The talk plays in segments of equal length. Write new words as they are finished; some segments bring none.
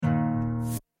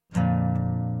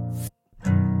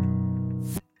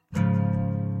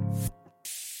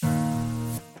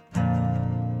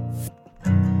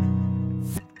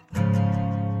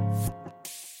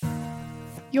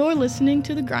You're listening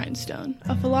to The Grindstone,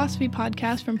 a philosophy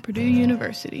podcast from Purdue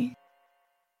University.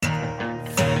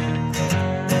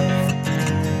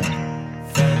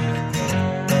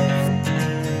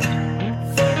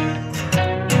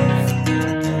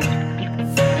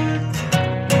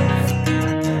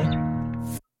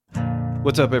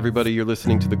 What's up, everybody? You're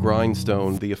listening to The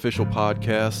Grindstone, the official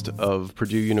podcast of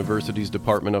Purdue University's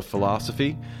Department of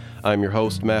Philosophy. I'm your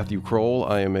host, Matthew Kroll.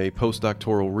 I am a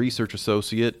postdoctoral research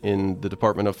associate in the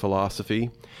Department of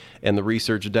Philosophy and the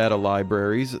Research Data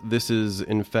Libraries. This is,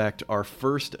 in fact, our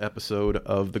first episode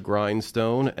of The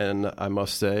Grindstone, and I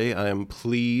must say I am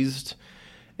pleased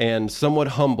and somewhat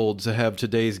humbled to have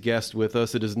today's guest with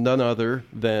us. It is none other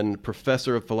than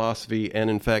Professor of Philosophy and,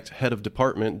 in fact, Head of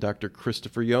Department, Dr.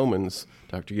 Christopher Yeomans.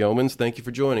 Dr. Yeomans, thank you for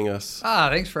joining us.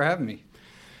 Thanks for having me.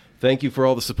 Thank you for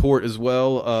all the support as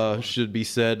well. Should be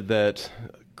said that,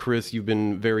 Chris, you've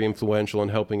been very influential in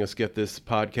helping us get this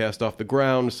podcast off the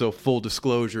ground. So full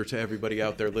disclosure to everybody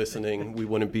out there listening, we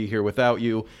wouldn't be here without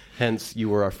you. Hence, you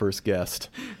were our first guest.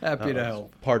 Happy to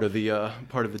help. Part of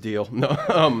the deal.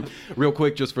 No, real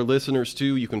quick, just for listeners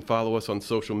too, you can follow us on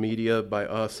social media. By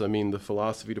us, I mean the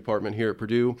philosophy department here at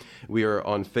Purdue. We are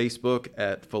on Facebook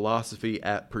at Philosophy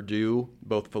at Purdue.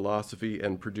 Both philosophy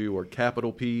and Purdue are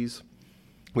capital P's.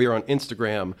 We are on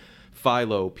Instagram,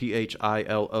 Philo, Philo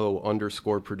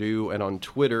 _Purdue, and on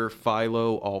Twitter,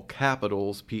 Philo, all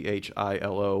capitals,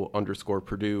 Philo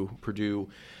 _Purdue, Purdue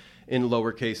in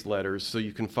lowercase letters. So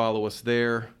you can follow us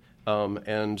there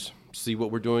and see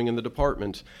what we're doing in the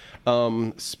department.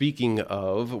 Speaking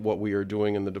of what we are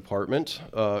doing in the department,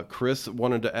 Chris,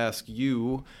 wanted to ask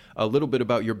you a little bit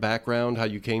about your background, how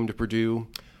you came to Purdue,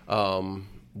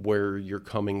 where you're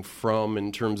coming from in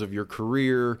terms of your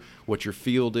career, what your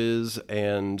field is,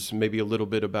 and maybe a little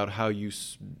bit about how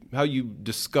you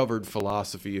discovered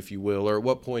philosophy, if you will, or at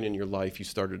what point in your life you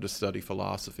started to study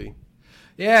philosophy.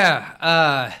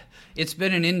 Yeah, it's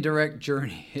been an indirect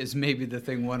journey is maybe the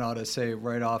thing one ought to say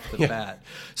right off the bat.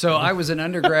 So I was an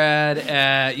undergrad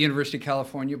at University of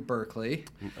California, Berkeley.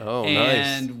 Oh, nice.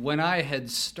 And when I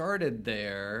had started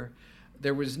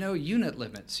there was no unit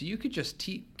limit, so you could just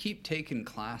keep taking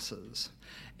classes.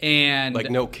 And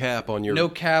like no cap on your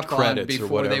credits on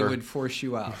before they would force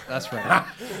you out. That's right.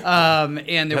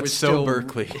 And there was still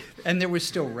Berkeley. And there was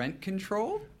still rent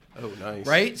control. Oh, nice.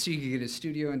 Right? So you could get a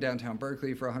studio in downtown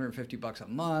Berkeley for $150 a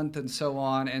month and so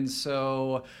on. And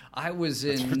so I was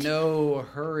in no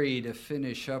hurry to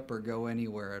finish up or go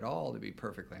anywhere at all, to be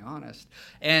perfectly honest.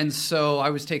 And so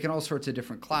I was taking all sorts of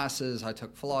different classes. I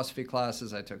took philosophy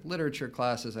classes. I took literature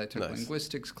classes. I took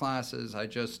linguistics classes. I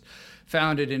just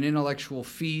found it an intellectual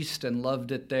feast and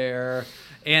loved it there.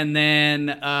 And then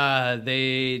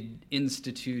they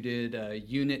instituted a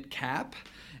unit cap.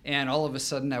 And all of a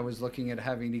sudden, I was looking at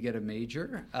having to get a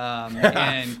major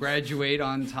and graduate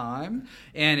on time.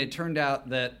 And it turned out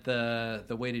that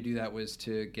the way to do that was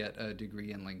to get a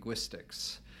degree in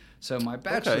linguistics. So my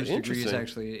bachelor's degree is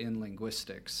actually in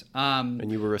linguistics.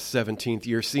 And you were a 17th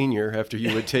year senior after you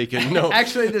had taken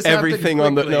actually this everything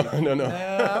on the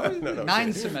no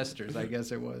 9 semesters, I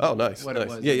guess it was. Oh, nice. What nice. It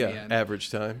was yeah. Average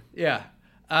time. Yeah.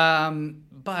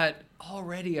 But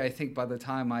already, I think by the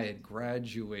time I had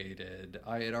graduated,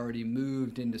 I had already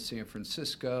moved into San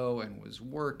Francisco and was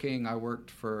working. I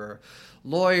worked for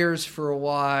lawyers for a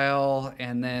while,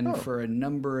 and then for a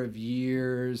number of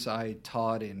years, I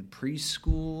taught in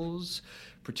preschools,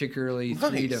 particularly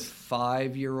 3 to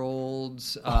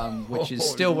 5-year-olds, which is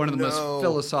still one of the most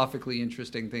philosophically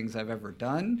interesting things I've ever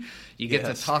done. You get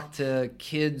to talk to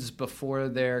kids before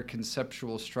their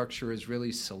conceptual structure is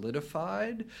really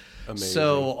solidified. Amazing.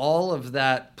 So all of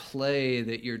that play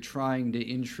that you're trying to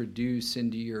introduce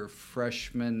into your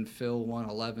freshman Phil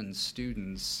 111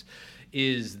 students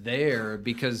is there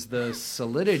because the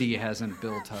solidity hasn't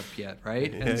built up yet,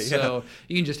 right? And so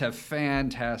you can just have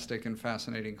fantastic and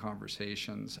fascinating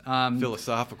conversations.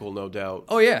 Philosophical, no doubt.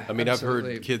 Oh, yeah. I mean, absolutely.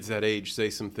 I've heard kids that age say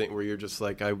something where you're just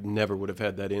like, I never would have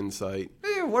had that insight.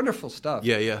 Yeah, wonderful stuff.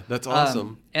 Yeah, that's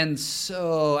awesome. And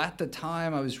so at the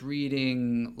time, I was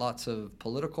reading lots of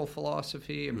political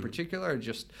philosophy in particular. I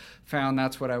just found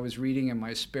that's what I was reading in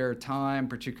my spare time,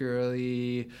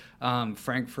 particularly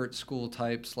Frankfurt School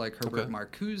types like Herbert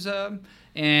Marcuse.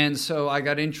 And so I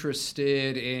got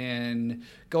interested in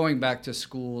going back to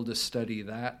school to study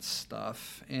that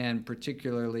stuff, and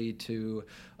particularly to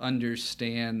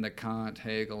understand the Kant,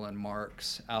 Hegel, and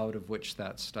Marx out of which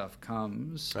that stuff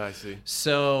comes. I see.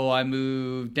 So I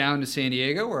moved down to San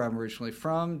Diego, where I'm originally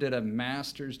from, did a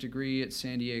master's degree at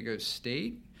San Diego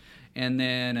State, and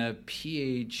then a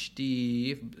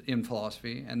PhD in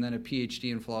philosophy, and then a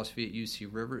PhD in philosophy at UC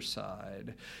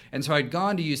Riverside. And so I'd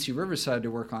gone to UC Riverside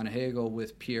to work on Hegel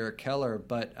with Pierre Keller,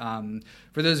 but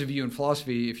for those of you in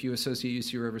philosophy, if you associate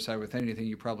UC Riverside with anything,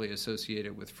 you probably associate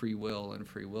it with free will and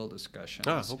free will discussions.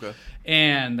 Ah, okay.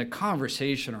 And the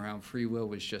conversation around free will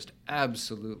was just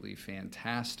absolutely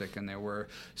fantastic, and there were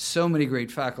so many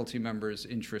great faculty members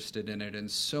interested in it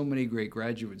and so many great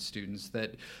graduate students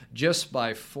that just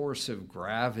by force of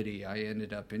gravity, I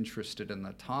ended up interested in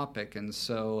the topic. And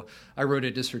so I wrote a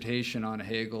dissertation on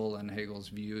Hegel and Hegel's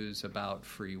views about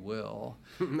free will.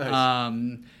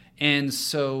 Nice. And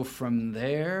so from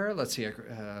there, let's see,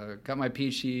 I got my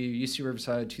PhD UC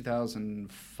Riverside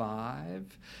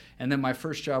 2005. And then my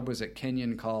first job was at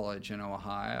Kenyon College in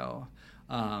Ohio.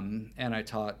 And I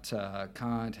taught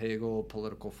Kant, Hegel,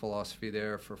 political philosophy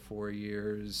there for 4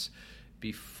 years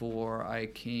before I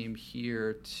came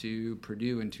here to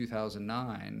Purdue in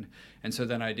 2009. And so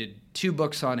then I did 2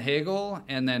 books on Hegel,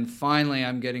 and then finally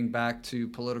I'm getting back to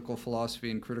political philosophy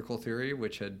and critical theory,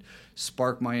 which had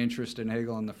sparked my interest in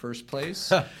Hegel in the first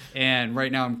place. And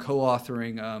right now I'm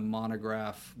co-authoring a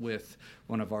monograph with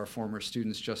one of our former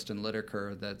students, Justin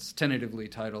Lideker, that's tentatively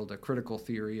titled A Critical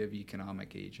Theory of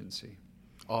Economic Agency.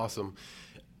 Awesome.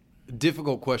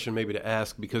 Difficult question maybe to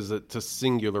ask because to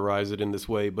singularize it in this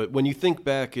way, but when you think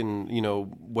back in,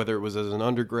 whether it was as an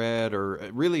undergrad or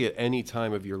really at any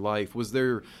time of your life, was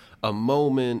there a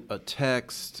moment, a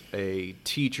text, a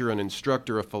teacher, an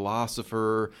instructor, a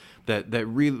philosopher that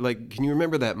really, like, can you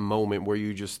remember that moment where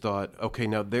you just thought, okay,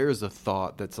 now there's a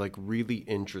thought that's like really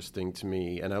interesting to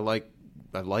me and I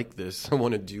like this, I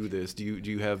want to do this. Do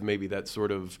you have maybe that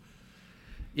sort of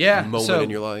moment in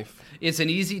your life? It's an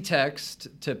easy text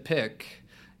to pick.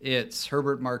 It's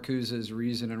Herbert Marcuse's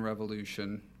Reason and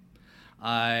Revolution.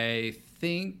 I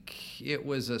think it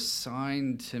was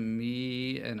assigned to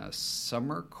me in a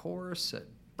summer course at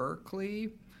Berkeley,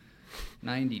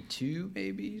 92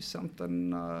 maybe,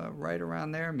 something right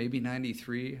around there, maybe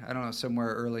 93. I don't know,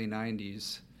 somewhere early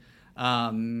 90s.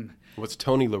 Was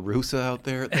Tony La Russa out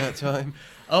there at that time?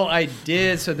 Oh, I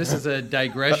did. So this is a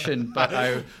digression, but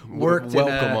I worked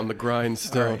on the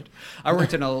grindstone. Right. I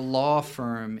worked in a law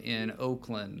firm in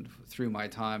Oakland through my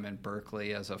time in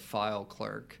Berkeley as a file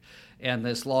clerk. And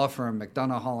this law firm,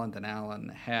 McDonough, Holland & Allen,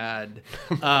 had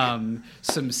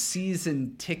some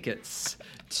season tickets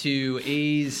to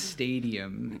A's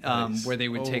Stadium Nice. where they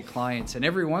would take clients. And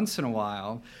every once in a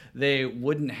while, they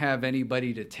wouldn't have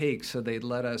anybody to take, so they'd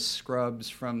let us scrubs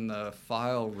from the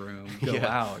file room go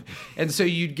out. And so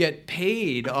you'd get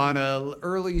paid on a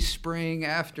early spring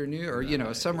afternoon or,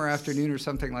 a summer afternoon or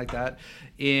something like that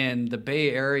in the Bay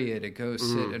Area to go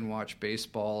sit and watch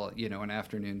baseball, an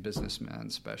afternoon businessman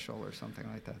special or something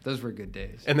like that. Those were good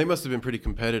days. And they must have been pretty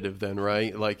competitive then,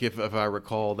 right? Like if I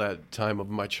recall that time of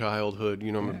my childhood,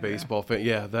 I'm a baseball fan.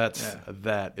 Yeah,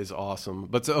 that is awesome.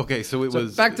 But so it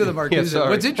was back to the Marcuse.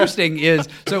 What's interesting is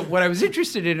what I was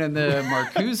interested in the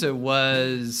Marcuse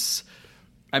was,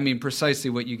 precisely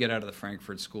what you get out of the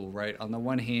Frankfurt School, right? On the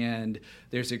one hand,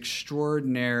 there's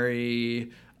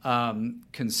extraordinary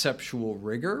conceptual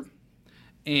rigor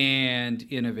and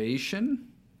innovation.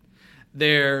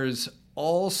 There's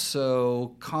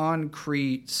also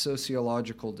concrete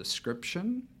sociological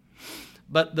description.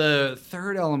 But the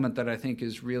third element that I think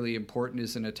is really important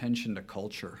is an attention to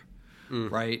culture,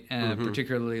 right? And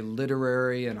particularly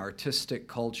literary and artistic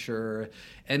culture.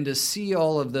 And to see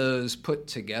all of those put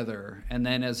together and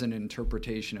then as an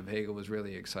interpretation of Hegel was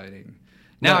really exciting.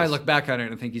 Now I look back on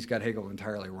it and think he's got Hegel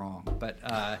entirely wrong. But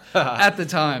at the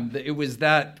time, it was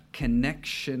that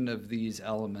connection of these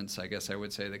elements, I guess I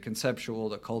would say, the conceptual,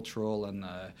 the cultural, and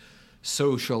the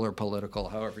social or political,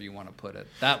 however you want to put it.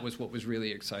 That was what was really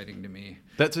exciting to me.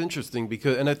 That's interesting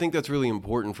and I think that's really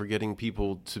important for getting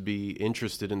people to be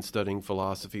interested in studying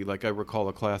philosophy. Like I recall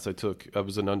a class I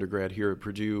was an undergrad here at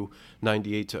Purdue,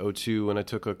 98 to 02, and I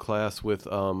took a class with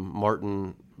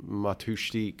Martin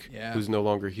Matuszczyk, who's no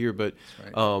longer here, but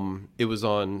it was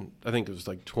on, I think it was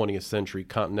like 20th century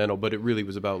continental, but it really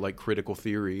was about like critical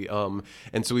theory.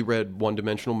 And so we read One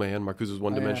Dimensional Man, Marcuse's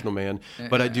One Dimensional Man.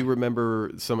 But I do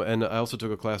remember and I also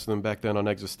took a class with him back then on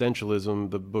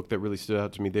existentialism. The book that really stood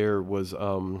out to me there was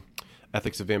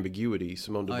Ethics of Ambiguity,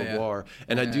 Simone de Beauvoir.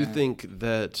 And I do think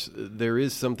that there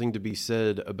is something to be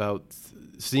said about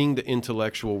seeing the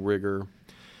intellectual rigor,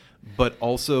 but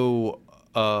also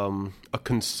a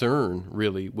concern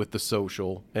really with the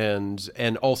social and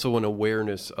also an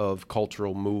awareness of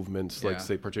cultural movements, like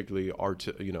say particularly art,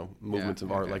 movements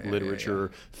of art like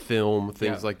literature, film,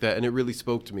 things like that. And it really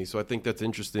spoke to me. So I think that's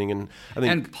interesting. And I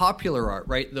think popular art,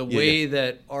 right? The way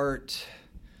that art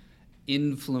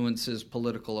influences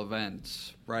political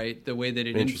events, right? The way that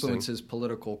it influences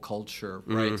political culture,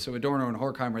 right? So Adorno and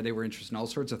Horkheimer, they were interested in all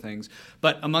sorts of things.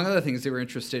 But among other things, they were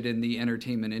interested in the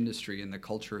entertainment industry and the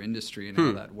culture industry and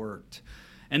how that worked.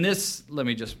 And this, let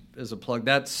me just, as a plug,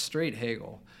 that's straight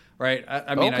Hegel. Right.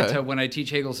 I mean, when I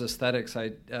teach Hegel's aesthetics,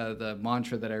 the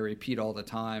mantra that I repeat all the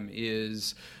time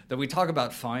is that we talk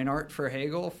about fine art for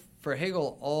Hegel. For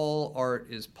Hegel, all art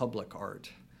is public art.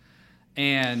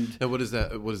 And what does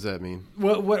that mean?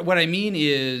 What I mean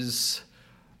is,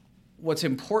 what's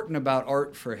important about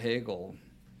art for Hegel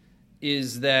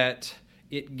is that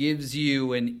it gives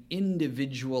you an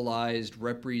individualized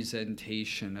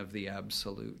representation of the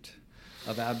absolute,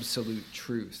 of absolute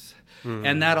truth.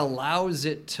 And that allows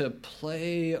it to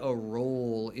play a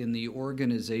role in the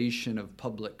organization of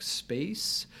public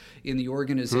space, in the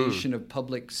organization of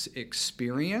public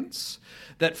experience,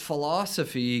 that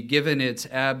philosophy, given its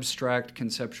abstract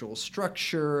conceptual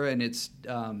structure and its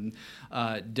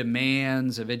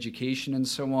demands of education and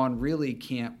so on, really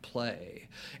can't play.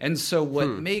 And so what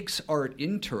makes art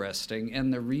interesting,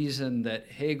 and the reason that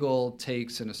Hegel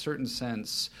takes, in a certain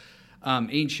sense,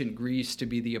 ancient Greece to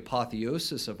be the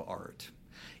apotheosis of art,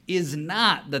 is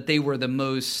not that they were the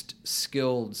most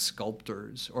skilled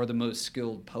sculptors or the most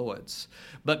skilled poets,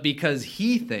 but because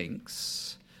he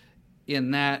thinks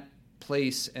in that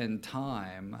place and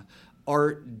time,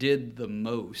 art did the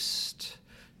most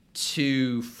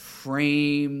to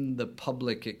frame the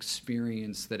public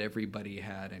experience that everybody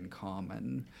had in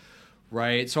common.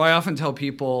 Right. So I often tell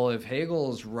people, if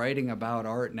Hegel's writing about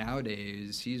art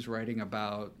nowadays, he's writing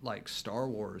about like Star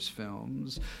Wars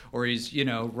films, or he's,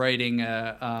 writing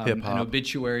an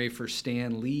obituary for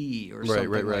Stan Lee or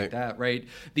something like that. Right.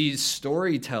 These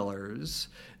storytellers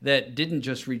that didn't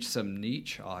just reach some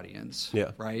niche audience.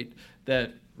 Right.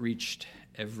 That reached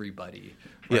everybody.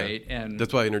 Right. Yeah. And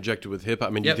that's why I interjected with hip hop.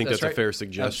 I mean, do you think that's a fair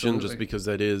suggestion? Absolutely. Just because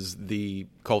that is the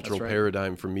cultural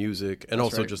paradigm for music, and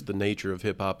also just the nature of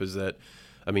hip hop is that,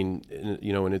 I mean,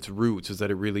 in its roots is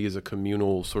that it really is a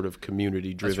communal sort of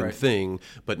community-driven thing.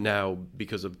 But now,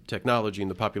 because of technology and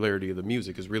the popularity of the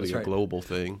music, is really a global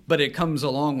thing. But it comes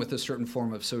along with a certain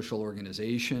form of social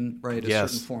organization, right? A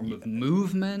certain form of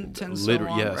movement and so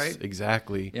on, right?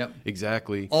 Exactly. Yep.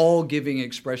 Exactly. All giving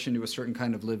expression to a certain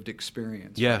kind of lived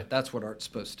experience. Yeah. Right? That's what art's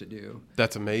supposed to do.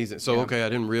 That's amazing. So, I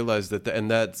didn't realize that,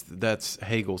 and that's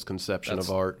Hegel's conception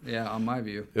of art. Yeah, on my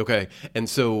view. Okay. And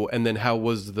then how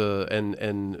was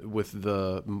and with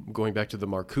the going back to the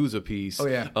Marcuse piece,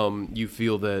 you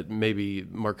feel that maybe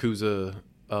Marcuse,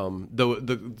 though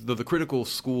the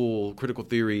critical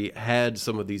theory had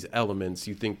some of these elements,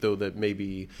 you think though that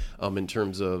maybe in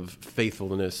terms of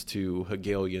faithfulness to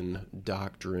Hegelian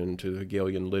doctrine, to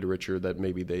Hegelian literature, that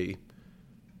maybe they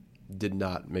did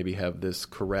not maybe have this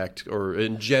correct, or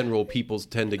in general people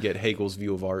tend to get Hegel's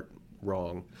view of art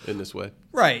wrong in this way.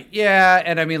 Right. Yeah.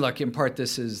 And I mean, look, in part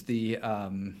this is the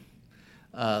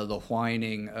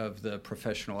whining of the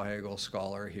professional Hegel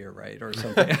scholar here, right, or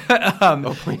something.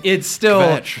 It's still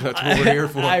that's what we're here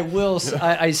for.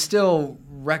 I still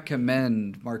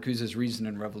recommend Marcuse's Reason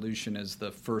and Revolution as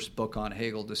the first book on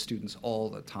Hegel to students all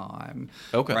the time.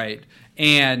 Okay. Right.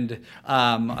 And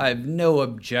I have no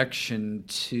objection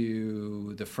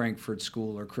to the Frankfurt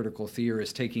School or critical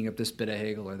theorists taking up this bit of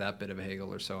Hegel or that bit of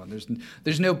Hegel or so on.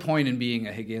 There's no point in being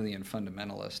a Hegelian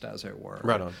fundamentalist, as it were.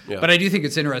 Right on. Yeah. But I do think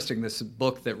it's interesting, this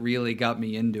book that really got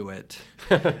me into it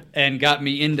and got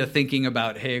me into thinking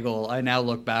about Hegel, I now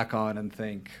look back on and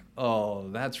think, oh,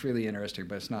 that's really interesting,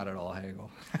 but it's not at all Hegel.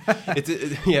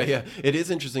 It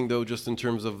is interesting, though, just in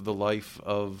terms of the life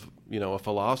of, a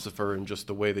philosopher, and just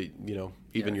the way that,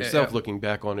 even yourself looking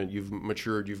back on it, you've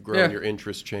matured, you've grown, your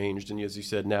interests changed, and as you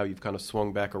said, now you've kind of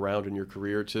swung back around in your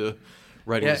career to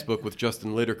writing this book with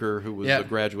Justin Lideker, who was a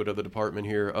graduate of the department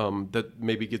here, that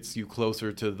maybe gets you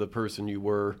closer to the person you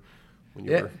were when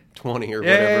you were 20 or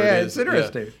whatever it is. It's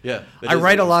interesting. Yeah. I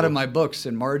write a lot of my books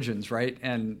in margins, right?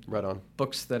 And right on.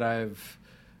 Books that I've,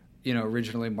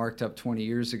 originally marked up 20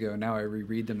 years ago, now I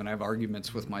reread them and I have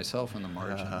arguments with myself in the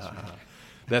margins.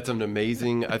 That's an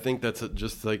amazing, I think that's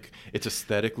just like, it's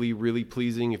aesthetically really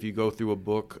pleasing if you go through a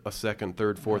book a second,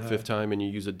 third, fourth, fifth time and you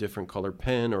use a different color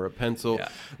pen or a pencil. Yeah.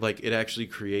 Like, it actually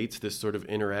creates this sort of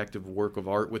interactive work of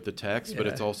art with the text, but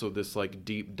it's also this like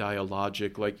deep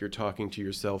dialogic, like you're talking to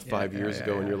yourself 5 years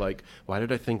ago and you're like, why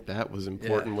did I think that was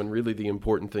important when really the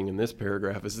important thing in this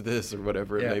paragraph is this, or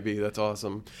whatever it may be. That's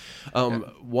awesome.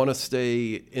 Want to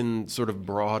stay in sort of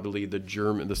broadly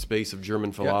the space of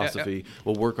German philosophy.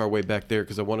 We'll work our way back there,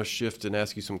 because I want to shift and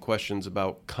ask you some questions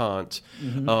about Kant.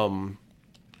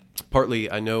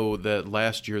 partly, I know that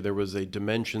last year there was a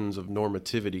Dimensions of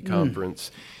Normativity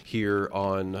conference here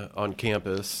on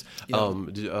campus. Yeah.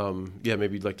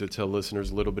 Maybe you'd like to tell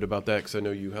listeners a little bit about that, because I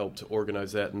know you helped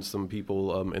organize that, and some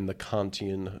people in the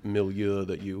Kantian milieu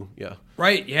that you,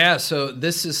 Right, yeah. So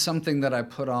this is something that I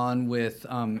put on with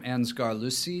Ansgar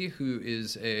Lucy, who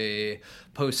is a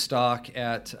postdoc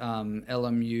at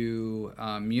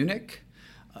LMU Munich,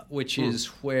 which is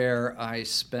where I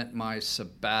spent my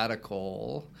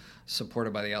sabbatical,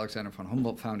 supported by the Alexander von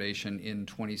Humboldt Foundation in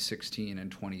 2016 and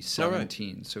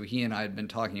 2017. Right. So he and I had been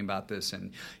talking about this,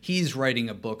 and he's writing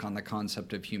a book on the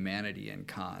concept of humanity in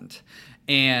Kant.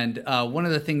 And one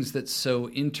of the things that's so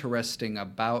interesting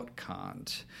about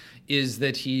Kant is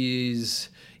that he's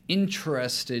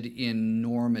interested in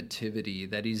normativity,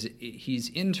 that he's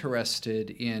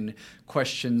interested in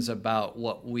questions about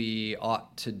what we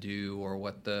ought to do or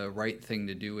what the right thing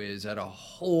to do is at a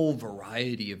whole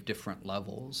variety of different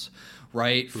levels,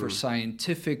 right? For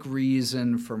scientific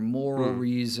reason, for moral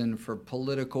reason, for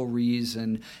political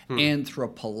reason,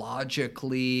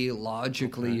 anthropologically,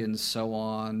 logically, and so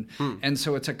on. And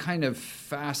so it's a kind of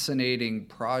fascinating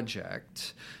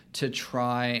project to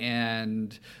try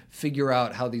and figure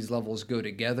out how these levels go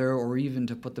together, or even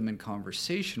to put them in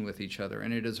conversation with each other.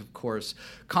 And it is, of course,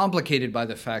 complicated by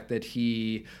the fact that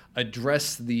he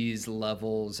addressed these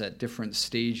levels at different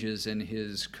stages in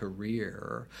his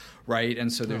career, right?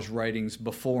 And so there's writings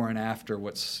before and after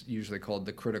what's usually called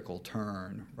the critical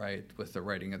turn, right, with the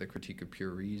writing of the Critique of Pure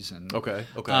Reason. Okay.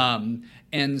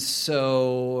 And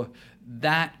so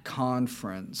that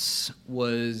conference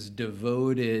was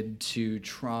devoted to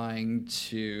trying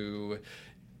to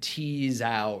tease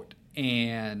out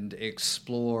and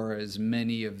explore as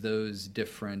many of those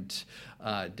different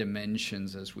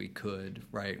dimensions as we could,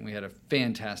 right? And we had a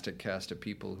fantastic cast of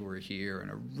people who were here,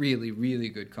 and a really, really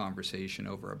good conversation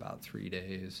over about 3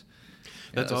 days.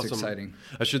 That's awesome. Exciting.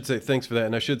 I should say thanks for that,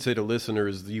 and I should say to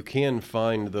listeners, you can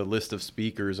find the list of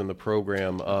speakers in the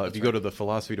program if you go to the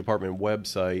Philosophy Department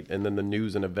website and then the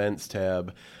News and Events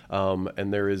tab,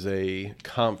 and there is a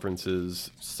conferences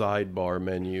sidebar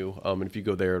menu, and if you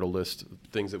go there, it'll list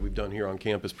things that we've done here on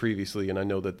campus previously. And I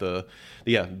know that the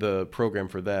program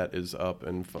for that is up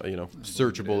and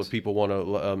searchable if people want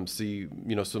to see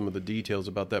some of the details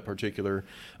about that particular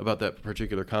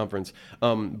conference.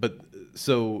 But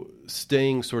so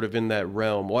staying sort of in that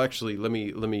realm, well, actually, let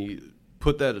me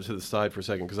put that to the side for a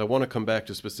second, because I want to come back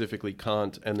to specifically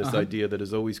Kant and this idea that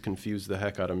has always confused the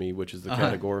heck out of me, which is the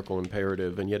categorical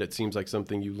imperative, and yet it seems like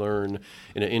something you learn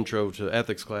in an intro to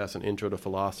ethics class and intro to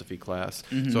philosophy class.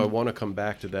 So I want to come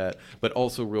back to that, but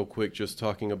also real quick, just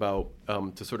talking about,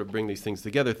 to sort of bring these things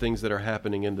together, things that are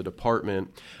happening in the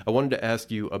department, I wanted to ask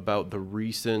you about the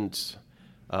recent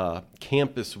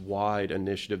campus-wide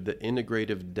initiative, the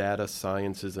Integrative Data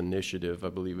Sciences Initiative, I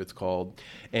believe it's called.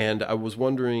 And I was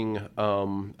wondering,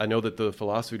 I know that the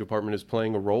philosophy department is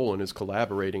playing a role and is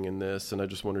collaborating in this, and I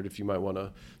just wondered if you might want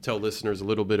to tell listeners a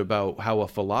little bit about how a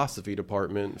philosophy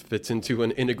department fits into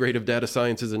an Integrative Data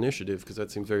Sciences Initiative, because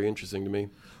that seems very interesting to me.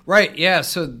 Right, yeah.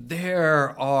 So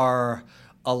there are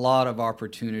a lot of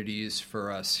opportunities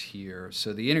for us here.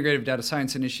 So the Integrative Data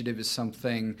Science Initiative is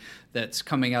something that's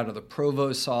coming out of the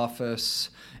Provost's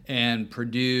office, and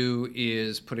Purdue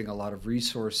is putting a lot of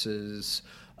resources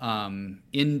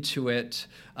into it.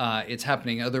 It's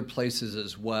happening other places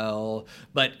as well,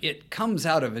 but it comes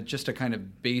out of just a kind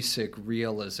of basic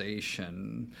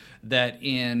realization that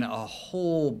in a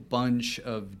whole bunch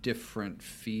of different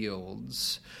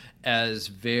fields, as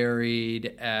varied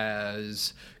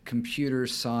as computer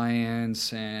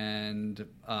science and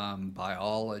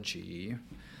biology,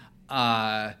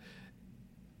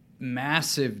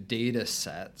 massive data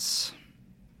sets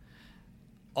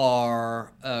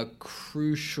are a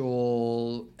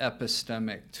crucial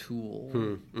epistemic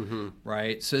tool,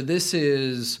 right? So this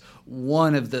is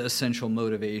one of the essential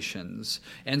motivations.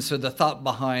 And so the thought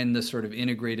behind the sort of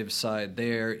integrative side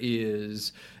there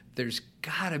is there's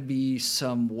got to be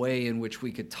some way in which we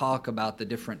could talk about the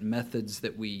different methods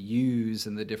that we use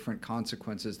and the different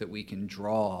consequences that we can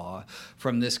draw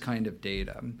from this kind of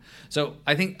data. So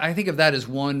I think of that as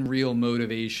one real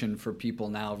motivation for people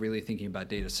now really thinking about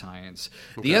data science.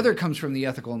 Okay. The other comes from the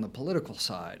ethical and the political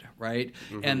side, right?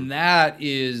 And that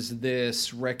is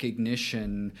this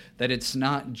recognition that it's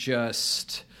not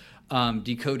just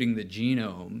decoding the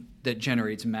genome that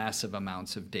generates massive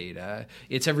amounts of data.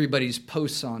 It's everybody's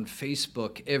posts on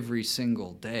Facebook every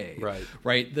single day.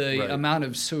 Right? The amount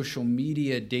of social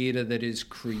media data that is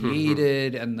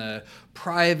created and the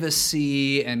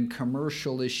privacy and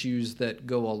commercial issues that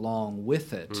go along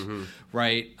with it,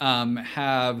 right,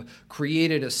 have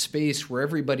created a space where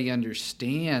everybody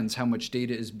understands how much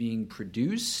data is being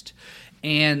produced,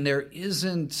 and there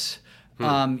isn't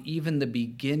even the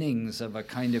beginnings of a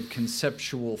kind of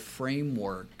conceptual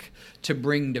framework to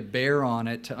bring to bear on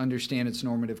it to understand its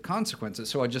normative consequences.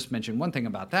 So I'll just mention one thing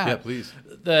about that. Yeah, please.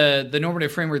 The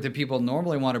normative framework that people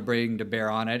normally want to bring to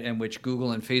bear on it, and which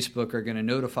Google and Facebook are going to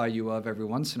notify you of every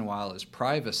once in a while, is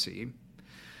privacy.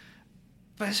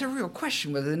 But it's a real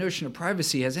question whether the notion of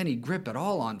privacy has any grip at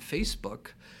all on Facebook.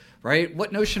 Right?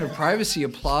 What notion of privacy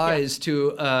applies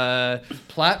to a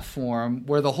platform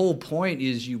where the whole point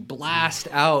is you blast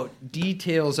out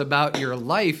details about your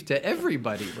life to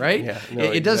everybody, right? Yeah, no,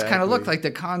 it does kind of look like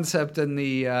the concept and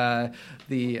the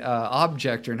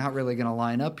object are not really going to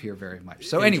line up here very much.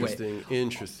 So anyway,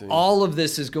 interesting. All of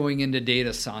this is going into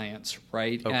data science,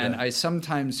 right? Okay. And I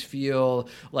sometimes feel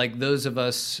like those of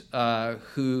us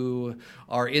who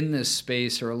are in this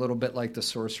space are a little bit like the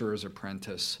Sorcerer's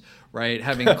Apprentice, right?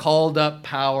 Having called up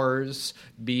powers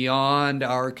beyond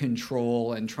our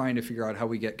control and trying to figure out how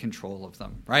we get control of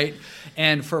them, right?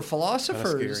 And for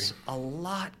philosophers, a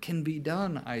lot can be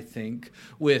done, I think,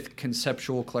 with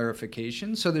conceptual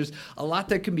clarification. So there's a lot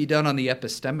that can be done on the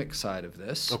epistemic side of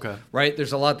this, right?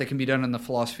 There's a lot that can be done in the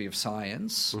philosophy of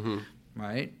science,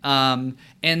 right? And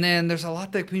then there's a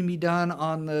lot that can be done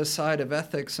on the side of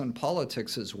ethics and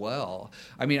politics as well.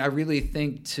 I mean, I really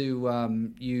think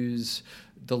to use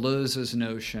Deleuze's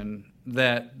notion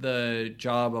that the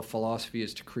job of philosophy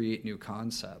is to create new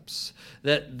concepts,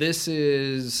 that this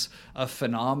is a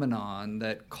phenomenon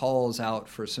that calls out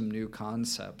for some new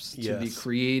concepts to be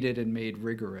created and made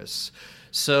rigorous.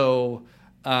 So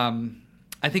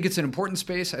I think it's an important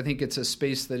space. I think it's a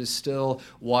space that is still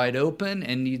wide open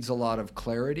and needs a lot of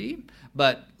clarity.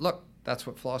 But look, that's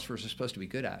what philosophers are supposed to be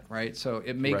good at, right? So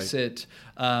it makes it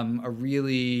a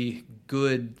really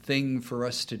good thing for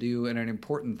us to do and an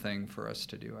important thing for us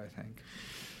to do, I think.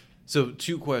 So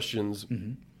 2 questions,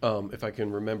 if I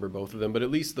can remember both of them, but at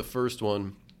least the first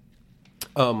one,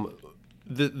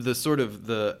 the sort of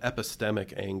the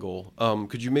epistemic angle,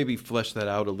 could you maybe flesh that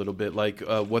out a little bit, like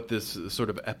what this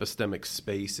sort of epistemic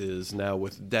space is now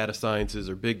with data sciences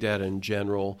or big data in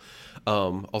general?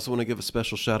 Also want to give a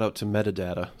special shout out to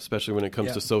metadata, especially when it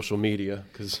comes to social media,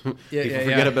 because people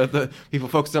forget about the people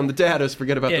focus on the data,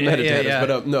 forget about the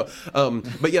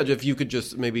metadata. But yeah, if you could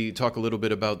just maybe talk a little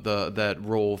bit about that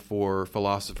role for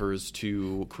philosophers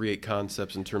to create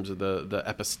concepts in terms of the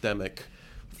epistemic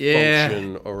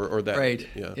function or that. Right.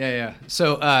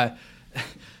 So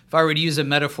if I were to use a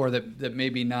metaphor that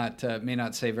maybe may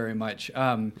not say very much,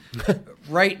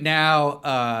 right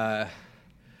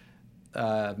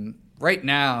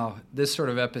now, this sort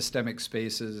of epistemic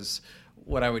space is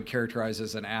what I would characterize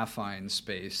as an affine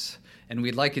space, and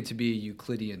we'd like it to be a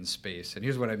Euclidean space. And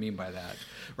here's what I mean by that,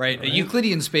 right? A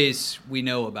Euclidean space we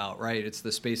know about, right? It's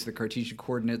the space of the Cartesian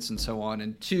coordinates and so on.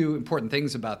 And 2 important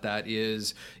things about that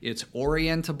is it's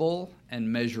orientable and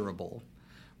measurable,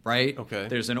 right? Okay.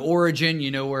 There's an origin, you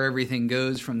know where everything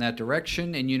goes from that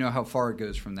direction, and you know how far it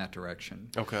goes from that direction.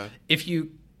 Okay. If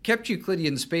you kept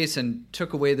Euclidean space and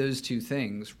took away those 2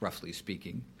 things, roughly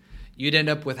speaking, you'd end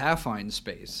up with affine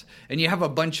space. And you have a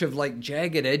bunch of like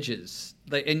jagged edges,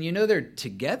 and you know they're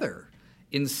together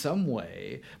in some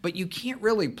way, but you can't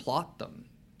really plot them,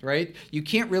 right? You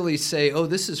can't really say, oh,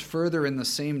 this is further in the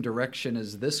same direction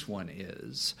as this one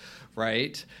is,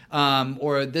 right?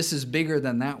 Or this is bigger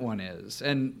than that one is.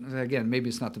 And again, maybe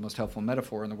it's not the most helpful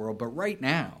metaphor in the world, but right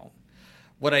now,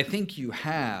 what I think you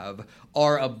have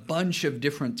are a bunch of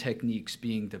different techniques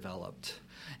being developed.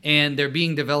 And they're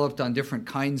being developed on different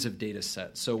kinds of data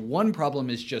sets. So one problem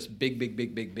is just big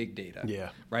data. Yeah.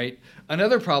 Right?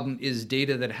 Another problem is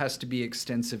data that has to be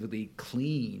extensively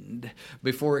cleaned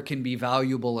before it can be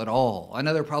valuable at all.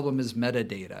 Another problem is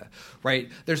metadata.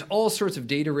 Right? There's all sorts of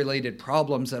data-related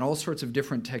problems and all sorts of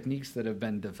different techniques that have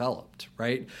been developed.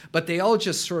 Right? But they all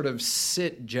just sort of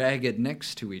sit jagged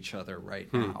next to each other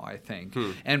right now, I think.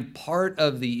 And part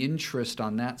of the interest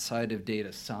on that side of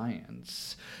data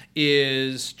science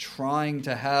is trying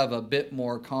to have a bit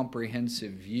more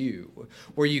comprehensive view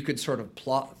where you could sort of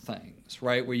plot things,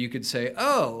 right? Where you could say,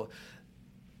 oh,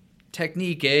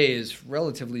 technique A is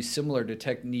relatively similar to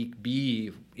technique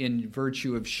B in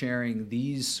virtue of sharing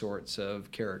these sorts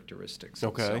of characteristics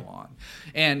and so on.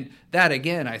 And that,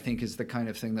 again, I think is the kind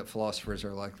of thing that philosophers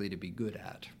are likely to be good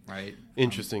at, right?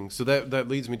 Interesting. So that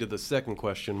leads me to the second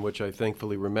question, which I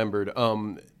thankfully remembered.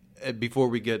 Before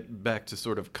we get back to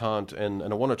sort of Kant, and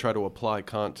I want to try to apply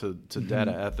Kant to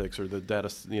data ethics or the data,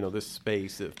 this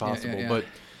space if possible. But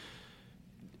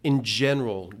in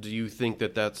general, do you think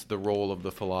that that's the role of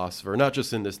the philosopher, not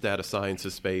just in this data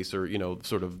sciences space or,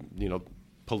 sort of,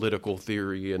 political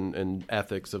theory and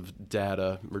ethics of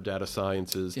data or data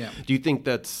sciences? Yeah. Do you think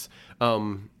that's,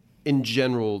 in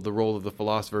general, the role of the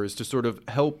philosopher is to sort of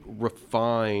help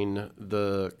refine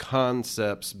the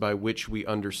concepts by which we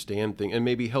understand things and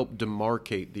maybe help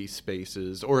demarcate these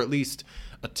spaces, or at least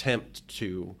attempt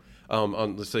to,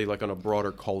 let's say, like on a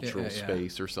broader cultural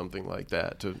space or something like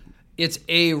that? It's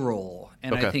a role,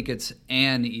 and I think it's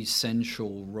an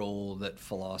essential role that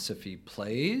philosophy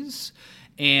plays.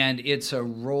 And it's a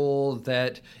role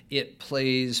that it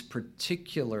plays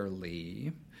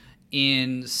particularly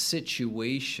in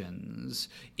situations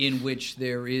in which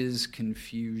there is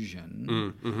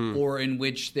confusion or in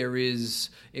which there is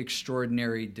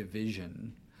extraordinary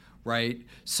division. Right,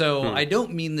 so I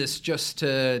don't mean this just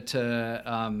to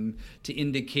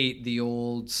indicate the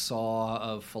old saw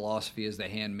of philosophy as the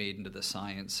handmaiden to the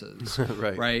sciences.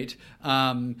 Right.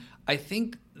 I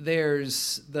think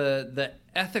there's the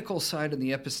ethical side and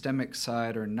the epistemic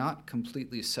side are not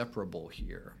completely separable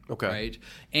here. Right,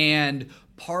 and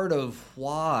part of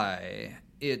why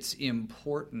it's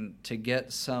important to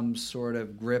get some sort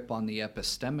of grip on the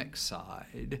epistemic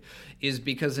side is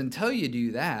because until you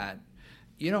do that,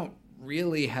 you don't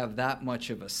really have that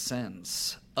much of a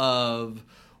sense of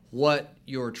what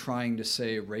you're trying to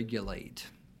say regulate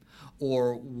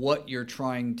or what you're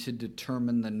trying to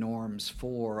determine the norms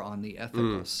for on the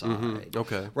ethical side.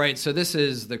 Right, so this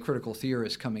is the critical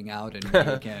theorist coming out in me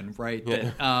again, right?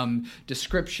 That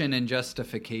description and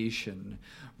justification,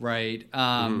 right?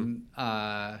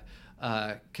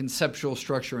 Conceptual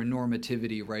structure and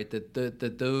normativity, right?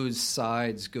 That those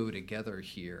sides go together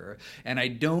here. And I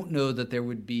don't know that there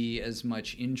would be as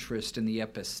much interest in the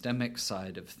epistemic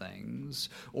side of things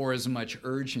or as much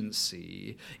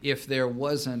urgency if there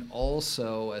wasn't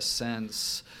also a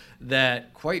sense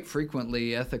that quite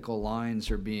frequently ethical lines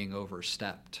are being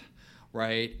overstepped.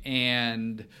 Right,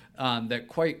 and that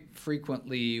quite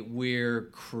frequently we're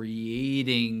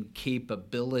creating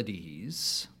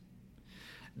capabilities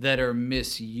that are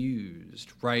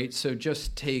misused, right? So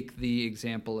just take the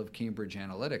example of Cambridge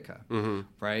Analytica,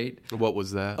 right? What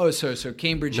was that? Oh, so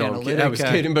Cambridge Analytica. I was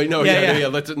kidding, but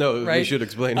right? We should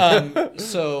explain it.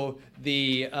 So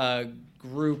the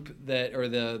group that, or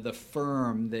the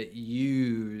firm that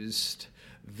used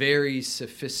very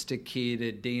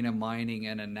sophisticated data mining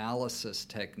and analysis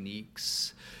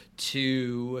techniques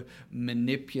to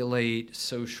manipulate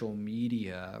social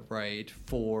media, right,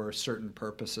 for certain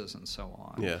purposes and so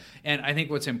on. Yeah. And I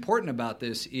think what's important about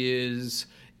this is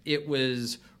it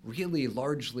was really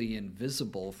largely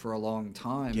invisible for a long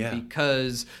time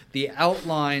because the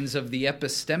outlines of the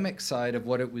epistemic side of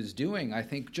what it was doing, I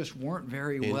think, just weren't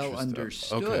very well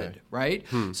understood, right?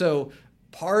 So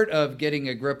part of getting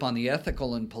a grip on the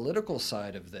ethical and political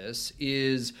side of this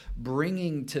is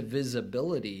bringing to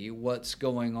visibility what's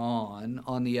going on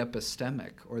the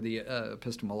epistemic or the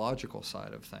epistemological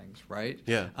side of things, right?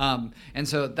 Yeah. And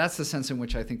so that's the sense in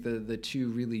which I think the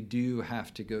two really do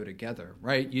have to go together,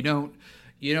 right? You don't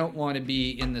want to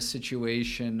be in the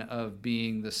situation of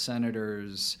being the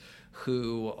senators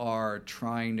who are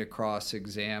trying to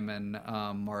cross-examine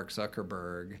Mark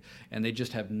Zuckerberg, and they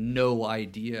just have no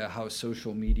idea how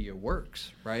social media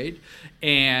works, right?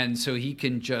 And so he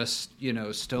can just,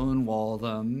 stonewall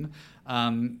them.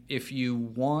 If you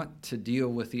want to deal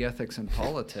with the ethics and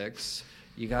politics,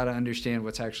 you got to understand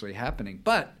what's actually happening.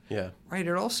 But, right,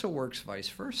 it also works vice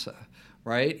versa,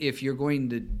 right? If you're going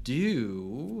to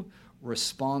do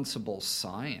responsible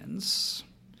science,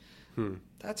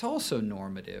 that's also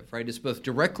normative, right? It's both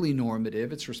directly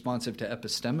normative, it's responsive to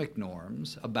epistemic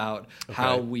norms about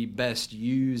how we best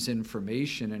use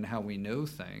information and how we know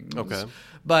things.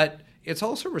 But it's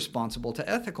also responsible to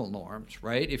ethical norms,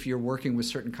 right? If you're working with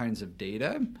certain kinds of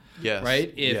data,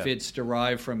 right? If it's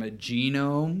derived from a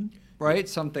genome, right?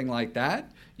 Something like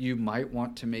that, you might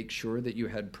want to make sure that you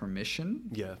had permission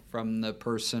from the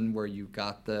person where you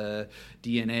got the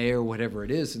DNA or whatever it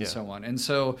is and so on. And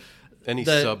so any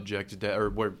subject or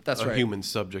where human human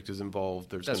subject is involved,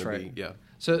 there's going to be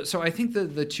So I think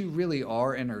the two really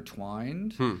are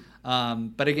intertwined.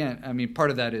 But again, I mean, part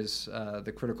of that is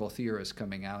the critical theorist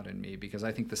coming out in me, because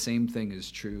I think the same thing is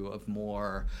true of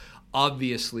more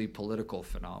obviously political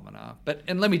phenomena.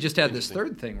 And let me just add this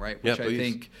third thing, right, which I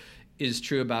think is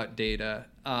true about data,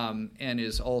 and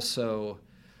is also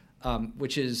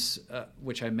which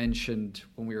I mentioned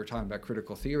when we were talking about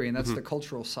critical theory, and that's the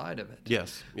cultural side of it.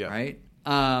 Yes. Yeah. Right.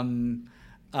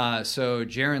 So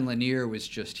Jaron Lanier was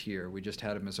just here. We just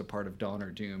had him as a part of Dawn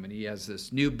or Doom, and he has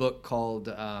this new book called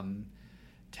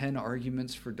 10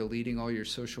 Arguments for Deleting All Your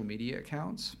Social Media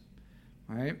Accounts.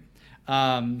 Right.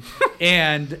 And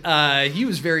he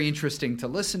was very interesting to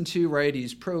listen to, right?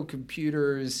 He's pro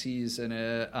computers. He's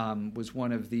was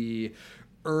one of the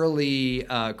early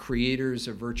creators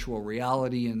of virtual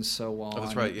reality and so on. Oh,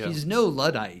 that's right, yeah. He's no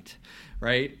Luddite,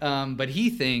 right? But he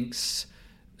thinks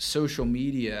social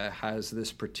media has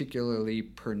this particularly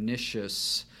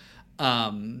pernicious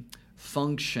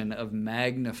function of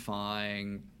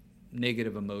magnifying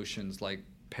negative emotions like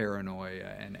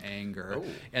paranoia and anger,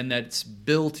 and that's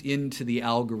built into the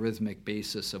algorithmic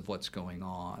basis of what's going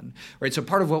on, right? So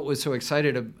part of what was so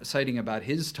exciting about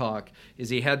his talk is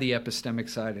he had the epistemic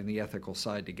side and the ethical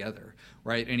side together,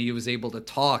 right? And he was able to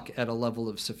talk at a level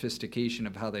of sophistication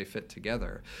of how they fit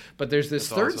together. But there's this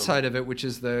third side of it, which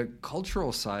is the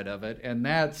cultural side of it, and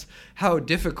that's how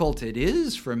difficult it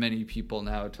is for many people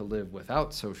now to live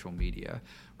without social media,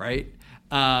 right?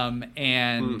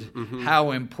 And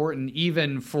how important,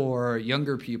 even for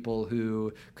younger people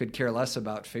who could care less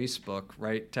about Facebook,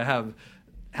 right, to have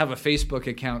a Facebook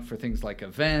account for things like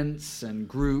events and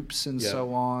groups and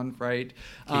so on, right?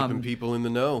 Keeping people in the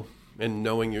know and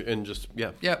knowing and just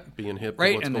being hip,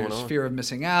 right? With what's and going there's on. fear of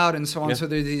missing out and so on. So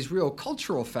there's these real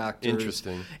cultural factors.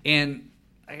 Interesting. And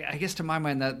I guess to my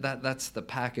mind that's the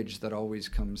package that always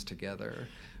comes together.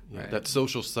 Yeah, right. That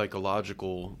social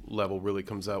psychological level really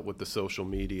comes out with the social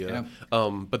media.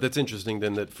 But that's interesting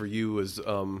then that for you as,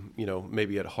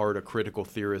 maybe at heart a critical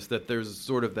theorist, that there's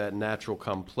sort of that natural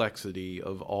complexity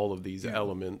of all of these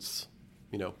elements,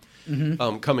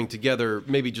 coming together,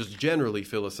 maybe just generally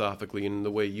philosophically in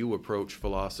the way you approach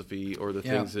philosophy or the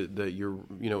things that you're,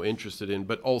 interested in.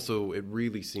 But also it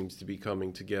really seems to be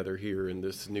coming together here in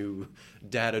this new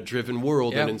data-driven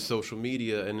world and in social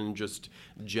media and in just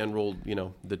general,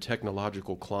 the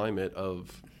technological climate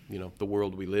of, the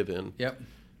world we live in.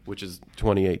 Which is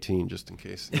 2018, just in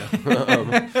case. In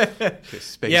case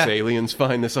space aliens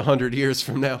find this 100 years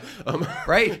from now.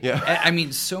 Right. Yeah. I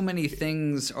mean, so many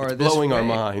things are blowing our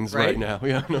minds right now.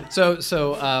 Yeah. No.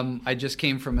 So I just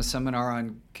came from a seminar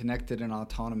on connected and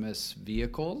autonomous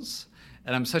vehicles.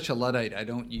 And I'm such a Luddite, I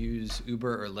don't use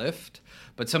Uber or Lyft.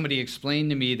 But somebody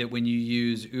explained to me that when you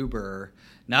use Uber,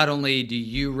 not only do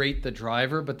you rate the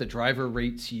driver, but the driver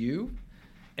rates you.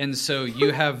 And so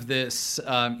you have this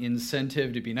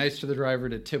incentive to be nice to the driver,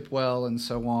 to tip well, and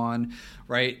so on,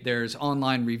 right? There's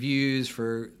online reviews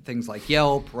for things like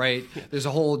Yelp, right? There's a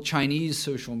whole Chinese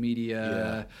social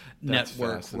media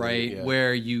network, right,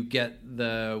 where you get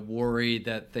the worry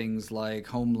that things like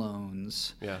home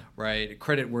loans, right,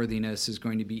 creditworthiness is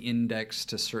going to be indexed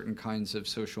to certain kinds of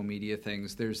social media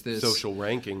things. There's this social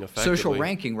ranking, effectively. Social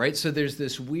ranking, right? So there's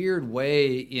this weird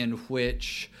way in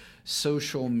which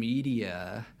social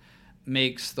media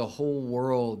makes the whole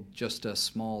world just a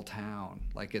small town.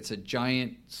 Like it's a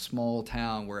giant small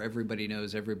town where everybody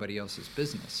knows everybody else's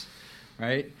business,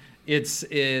 right? It's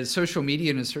social media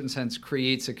in a certain sense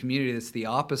creates a community that's the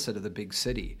opposite of the big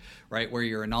city, right? Where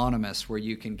you're anonymous, where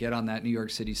you can get on that New York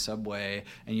City subway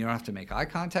and you don't have to make eye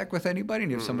contact with anybody.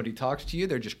 And if somebody talks to you,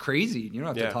 they're just crazy and you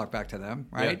don't have to talk back to them,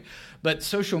 right? But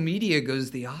social media goes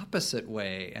the opposite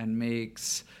way and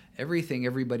makes everything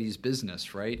everybody's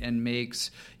business, right? And makes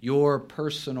your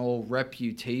personal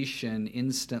reputation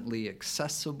instantly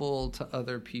accessible to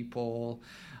other people.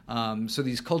 So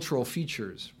these cultural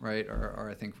features, right, are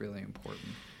I think really important.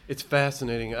 It's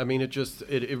fascinating. I mean,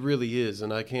 it really is,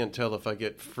 and I can't tell if I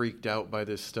get freaked out by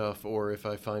this stuff or if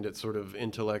I find it sort of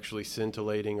intellectually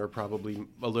scintillating or probably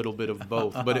a little bit of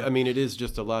both. But I mean, it is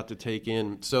just a lot to take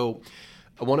in. So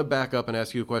I want to back up and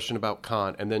ask you a question about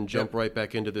Kant and then jump right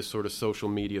back into this sort of social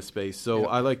media space. So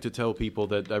I like to tell people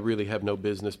that I really have no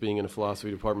business being in a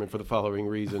philosophy department for the following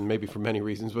reason, maybe for many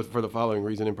reasons, but for the following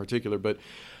reason in particular. But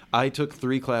I took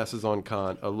 3 classes on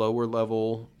Kant, a lower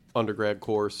level undergrad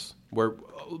course where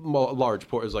a large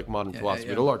portion is like modern philosophy,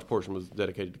 but a large portion was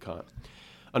dedicated to Kant.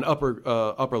 An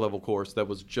upper level course that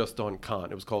was just on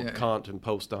Kant. It was called Kant and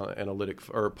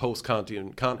Post-Analytic or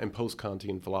Post-Kantian Kant and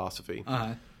Post-Kantian Philosophy.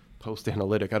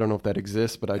 post-analytic. I don't know if that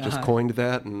exists, but I just coined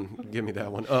that, and give me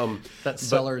that one. That's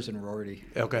Sellers and Rorty.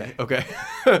 Okay.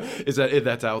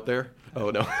 That's out there? Oh,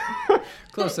 no.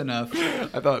 Close enough.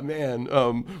 I thought, man,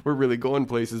 we're really going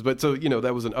places. But so,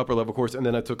 that was an upper level course. And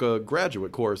then I took a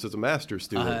graduate course as a master's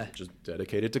student, just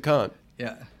dedicated to Kant.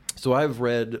 Yeah. So I've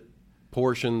read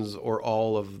portions or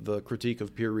all of the Critique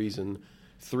of Pure Reason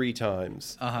 3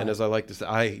 times. And as I like to say,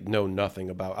 I know nothing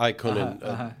about, I couldn't,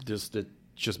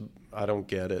 I don't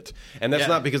get it. And that's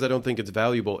not because I don't think it's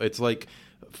valuable. It's like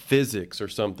physics or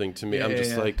something to me. I'm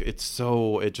just like, it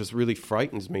just really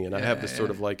frightens me. And I have this sort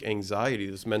of like anxiety,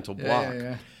 this mental block.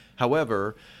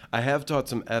 However, I have taught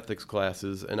some ethics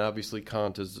classes, and obviously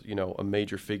Kant is, a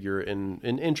major figure in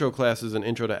intro classes and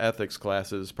intro to ethics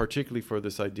classes, particularly for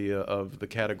this idea of the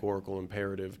categorical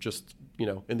imperative, just,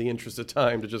 in the interest of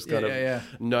time to just kind of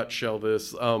nutshell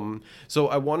this. So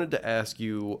I wanted to ask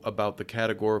you about the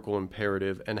categorical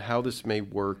imperative and how this may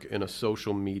work in a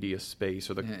social media space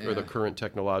or the current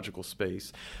technological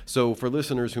space. So for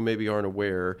listeners who maybe aren't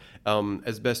aware,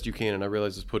 as best you can, and I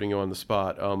realize it's putting you on the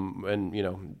spot,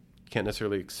 and, can't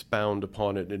necessarily expound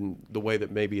upon it in the way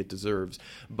that maybe it deserves.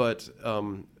 But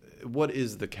what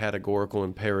is the categorical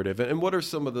imperative, and what are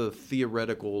some of the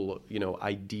theoretical,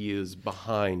 ideas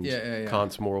behind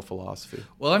Kant's moral philosophy?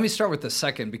 Well, let me start with the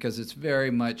second because it's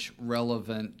very much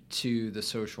relevant to the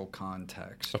social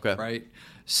context. Okay. Right?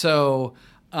 So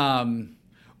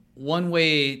one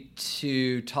way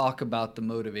to talk about the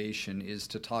motivation is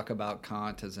to talk about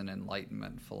Kant as an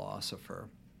Enlightenment philosopher.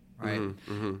 Right?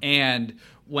 And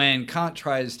when Kant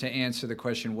tries to answer the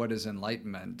question, what is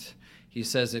enlightenment? He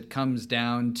says it comes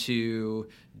down to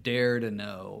dare to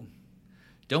know.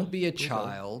 Don't be a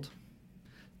child.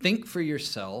 Think for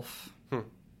yourself.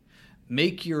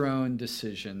 Make your own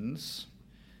decisions.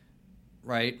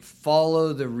 Right?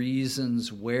 Follow the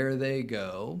reasons where they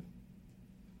go.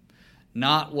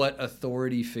 Not what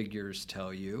authority figures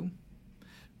tell you.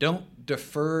 Don't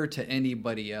defer to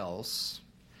anybody else.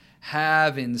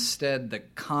 Have instead the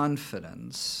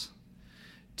confidence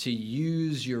to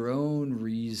use your own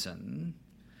reason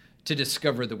to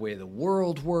discover the way the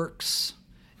world works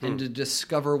and to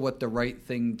discover what the right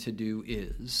thing to do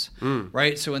is.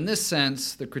 Right? So in this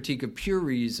sense, the Critique of Pure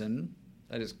Reason,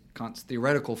 that is Kant's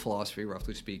theoretical philosophy,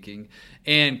 roughly speaking,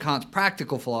 and Kant's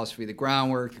practical philosophy, the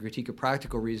groundwork, the Critique of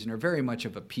Practical Reason, are very much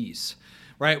of a piece.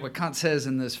 Right? What Kant says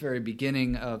in this very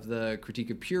beginning of the Critique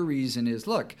of Pure Reason is,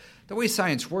 look, the way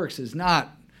science works is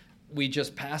not we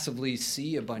just passively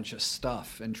see a bunch of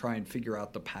stuff and try and figure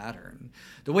out the pattern.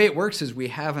 The way it works is we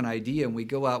have an idea and we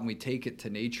go out and we take it to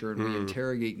nature and we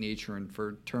interrogate nature and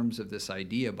for terms of this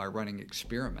idea by running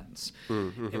experiments.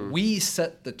 And we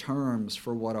set the terms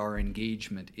for what our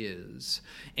engagement is.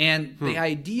 And the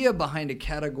idea behind a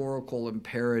categorical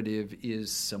imperative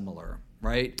is similar.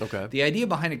 Right? Okay. The idea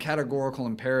behind a categorical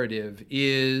imperative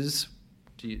is,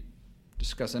 to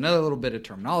discuss another little bit of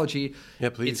terminology,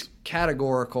 please. It's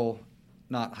categorical,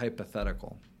 not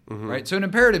hypothetical. Right? So an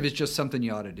imperative is just something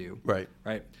you ought to do. Right.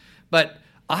 Right? But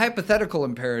a hypothetical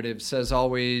imperative says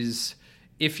always,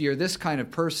 if you're this kind of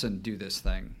person, do this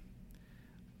thing.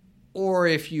 Or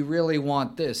if you really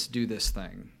want this, do this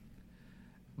thing.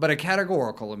 But a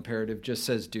categorical imperative just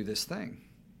says, do this thing.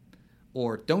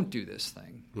 Or don't do this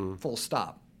thing, full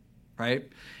stop, right?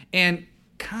 And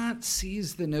Kant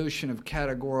sees the notion of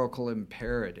categorical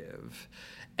imperative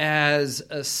as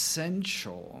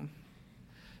essential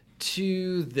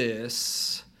to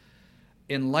this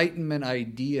Enlightenment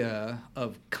idea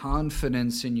of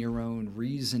confidence in your own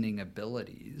reasoning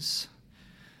abilities,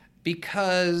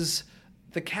 because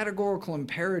the categorical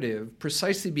imperative,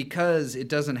 precisely because it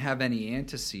doesn't have any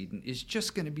antecedent, is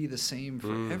just going to be the same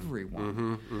for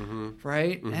everyone,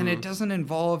 right? And it doesn't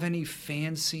involve any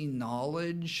fancy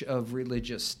knowledge of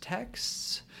religious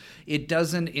texts. It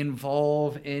doesn't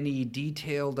involve any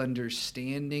detailed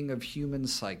understanding of human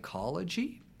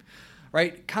psychology,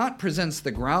 right? Kant presents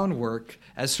the groundwork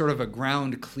as sort of a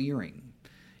ground clearing.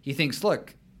 He thinks,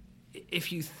 look,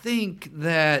 if you think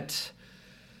that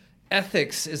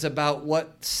ethics is about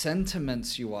what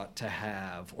sentiments you ought to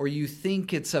have, or you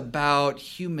think it's about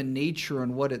human nature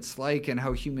and what it's like and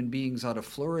how human beings ought to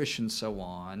flourish and so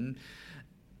on,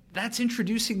 that's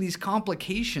introducing these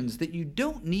complications that you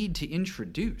don't need to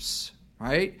introduce,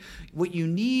 right? What you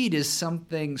need is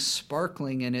something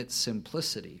sparkling in its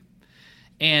simplicity.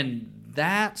 And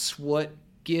that's what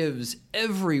gives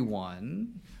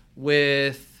everyone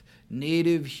with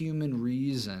native human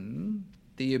reason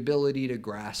the ability to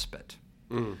grasp it,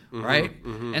 right?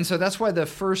 And so that's why the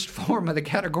first form of the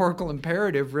categorical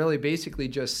imperative really basically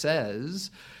just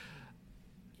says,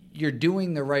 you're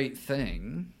doing the right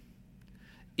thing,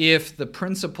 if the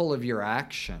principle of your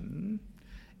action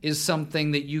is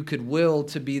something that you could will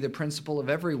to be the principle of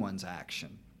everyone's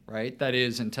action, right? That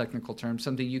is, in technical terms,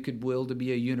 something you could will to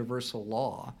be a universal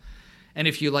law. And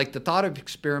if you like the thought of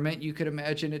experiment, you could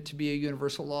imagine it to be a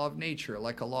universal law of nature,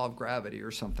 like a law of gravity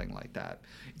or something like that.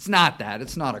 It's not that.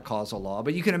 It's not a causal law,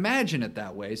 but you can imagine it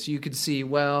that way. So you could see,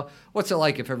 well, what's it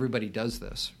like if everybody does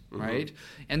this, right?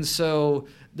 And so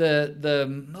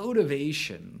the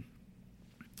motivation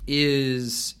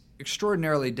is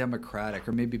extraordinarily democratic,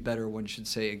 or maybe better, one should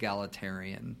say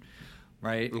egalitarian,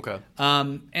 right? Okay.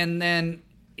 And then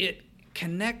it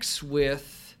connects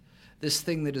with this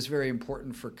thing that is very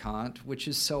important for Kant, which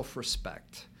is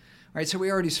self-respect, right? So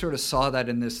we already sort of saw that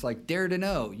in this, like, dare to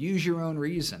know, use your own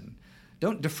reason.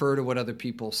 Don't defer to what other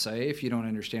people say if you don't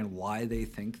understand why they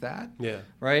think that,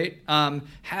 right?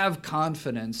 Have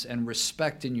confidence and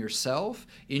respect in yourself,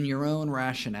 in your own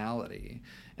rationality.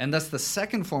 And that's the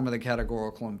second form of the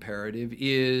categorical imperative,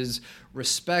 is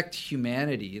respect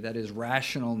humanity, that is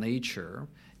rational nature,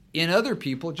 in other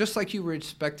people, just like you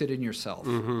respect it in yourself,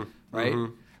 right?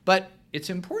 But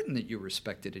it's important that you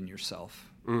respect it in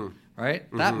yourself, right?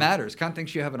 That matters. Kant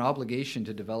thinks you have an obligation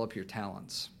to develop your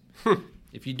talents.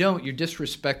 If you don't, you're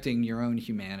disrespecting your own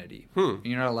humanity.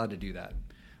 You're not allowed to do that,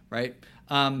 right?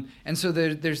 And so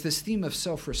there's this theme of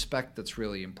self-respect that's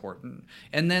really important.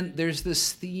 And then there's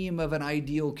this theme of an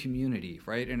ideal community,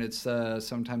 right? And it's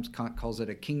sometimes Kant calls it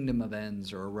a kingdom of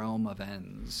ends or a realm of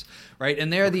ends, right?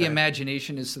 And there the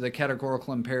imagination is, so the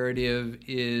categorical imperative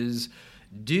is,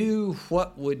 do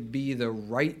what would be the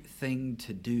right thing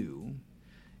to do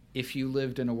if you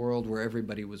lived in a world where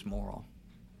everybody was moral,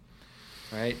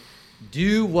 right?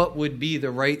 Do what would be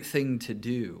the right thing to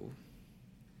do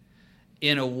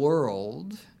in a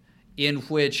world in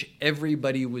which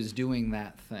everybody was doing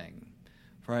that thing,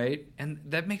 right? And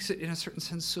that makes it, in a certain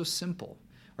sense, so simple,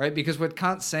 right? Because what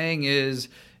Kant's saying is,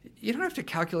 you don't have to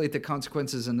calculate the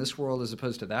consequences in this world as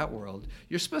opposed to that world.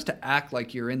 You're supposed to act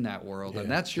like you're in that world, and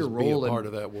that's your role. Be a part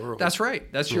of that world. That's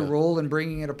right. That's your role in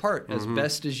bringing it apart as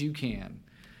best as you can,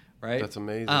 right? That's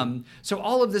amazing. So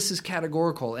all of this is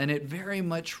categorical, and it very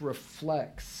much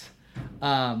reflects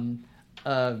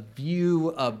a view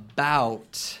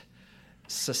about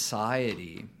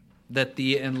society that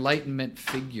the Enlightenment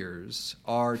figures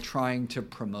are trying to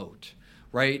promote,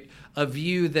 right? A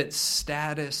view that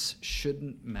status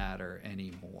shouldn't matter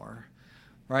anymore,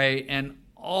 right? And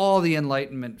all the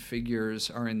Enlightenment figures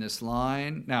are in this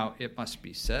line. Now, it must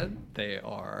be said, they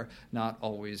are not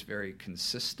always very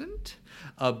consistent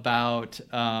about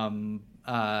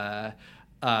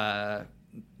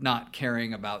not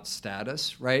caring about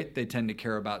status, right? They tend to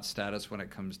care about status when it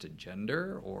comes to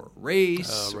gender or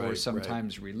race or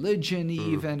sometimes religion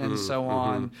even and so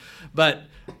on. But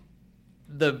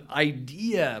the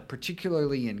idea,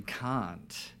 particularly in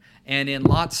Kant and in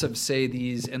lots of, say,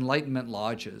 these Enlightenment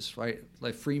lodges, right,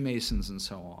 like Freemasons and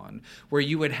so on, where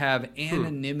you would have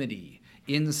anonymity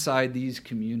inside these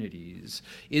communities,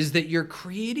 is that you're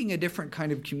creating a different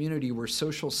kind of community where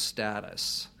social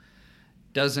status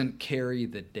doesn't carry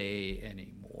the day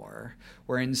anymore,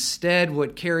 where instead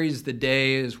what carries the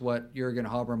day is what Jürgen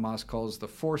Habermas calls the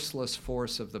forceless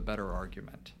force of the better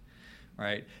argument,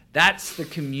 right? That's the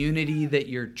community that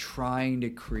you're trying to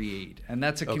create. And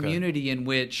that's a community in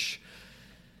which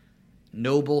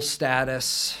noble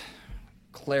status,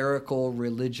 clerical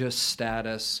religious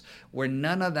status, where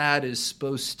none of that is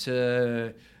supposed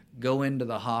to go into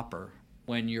the hopper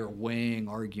when you're weighing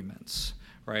arguments,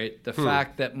 right? The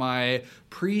fact that my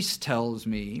priest tells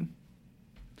me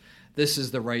this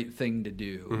is the right thing to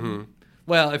do.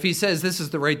 Well, if he says this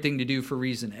is the right thing to do for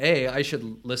reason A, I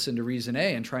should listen to reason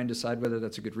A and try and decide whether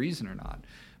that's a good reason or not.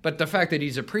 But the fact that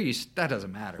he's a priest, that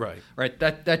doesn't matter. Right?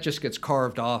 That just gets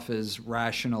carved off as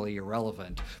rationally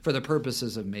irrelevant for the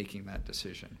purposes of making that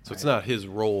decision. So it's not his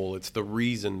role, it's the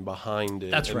reason behind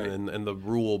it. That's right. And the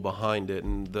rule behind it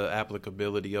and the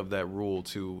applicability of that rule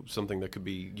to something that could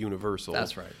be universal.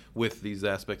 That's right. With these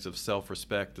aspects of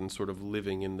self-respect and sort of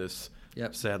living in this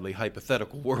sadly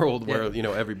hypothetical world where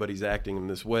everybody's acting in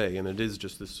this way, and it is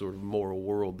just this sort of moral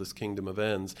world, this kingdom of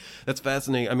ends. That's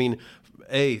fascinating. I mean,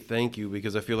 thank you,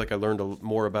 because I feel like I learned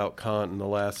more about Kant in the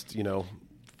last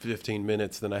 15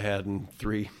 minutes than I had in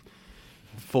 3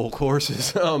 full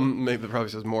courses. Maybe that probably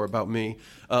says more about me.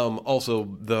 Also,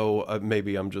 though,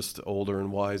 maybe I'm just older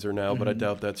and wiser now, but I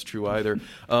doubt that's true either.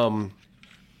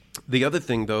 The other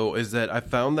thing, though, is that I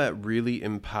found that really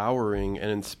empowering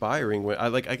and inspiring.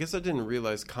 I guess I didn't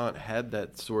realize Kant had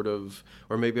that sort of,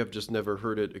 or maybe I've just never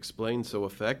heard it explained so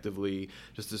effectively,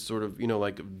 just to sort of,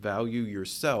 value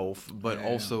yourself, but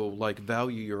also,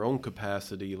 value your own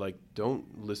capacity,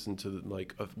 don't listen to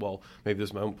like, well, maybe this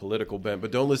is my own political bent,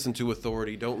 but don't listen to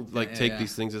authority. Don't like take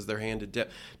these things as they're handed down.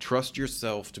 Trust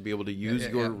yourself to be able to use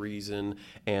your reason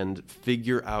and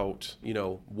figure out, you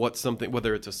know, what's something,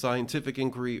 whether it's a scientific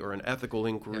inquiry or an ethical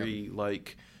inquiry,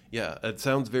 like. Yeah, it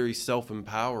sounds very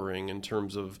self-empowering in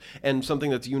terms of, and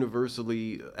something that's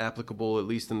universally applicable, at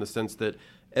least in the sense that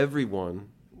everyone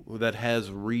that has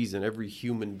reason, every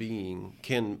human being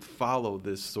can follow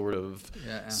this sort of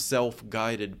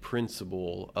self-guided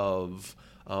principle of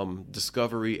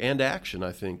discovery and action.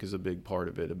 I think is a big part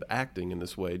of it, of acting in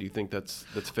this way. Do you think that's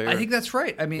fair? I think that's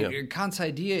right. I mean, Kant's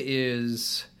idea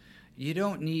is you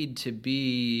don't need to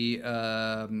be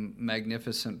a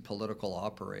magnificent political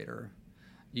operator.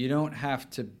 You don't have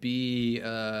to be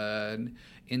an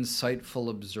insightful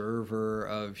observer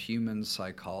of human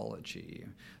psychology.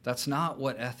 That's not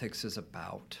what ethics is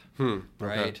about,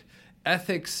 right?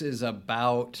 Ethics is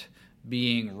about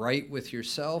being right with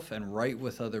yourself and right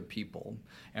with other people.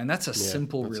 And that's a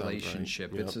simple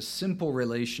relationship. Right. Yep. It's a simple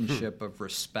relationship of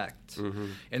respect.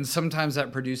 And sometimes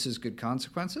that produces good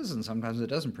consequences, and sometimes it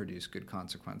doesn't produce good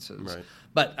consequences. Right.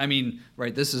 But, I mean,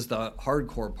 right, this is the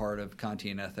hardcore part of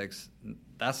Kantian ethics.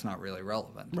 That's not really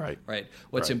relevant. Right.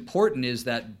 What's important is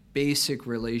that basic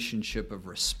relationship of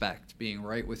respect, being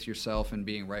right with yourself and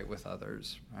being right with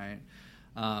others, right?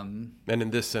 And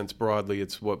in this sense, broadly,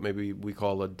 it's what maybe we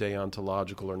call a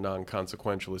deontological or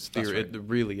non-consequentialist theory.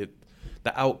 Right.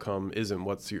 The outcome isn't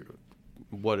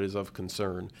what is of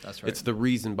concern. That's right. It's the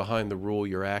reason behind the rule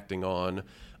you're acting on.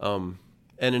 And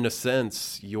in a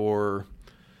sense, your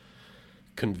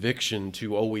conviction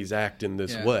to always act in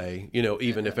this way, you know,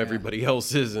 even if everybody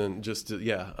else isn't, just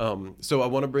to, So I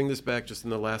want to bring this back just in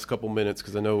the last couple minutes,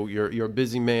 because I know you're a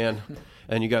busy man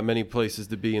and you got many places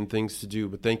to be and things to do,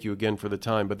 but thank you again for the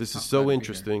time. But this is so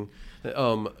interesting.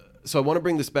 So I want to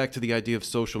bring this back to the idea of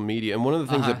social media. And one of the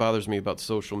things that bothers me about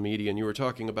social media, and you were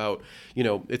talking about, you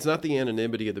know, it's not the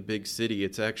anonymity of the big city.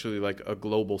 It's actually like a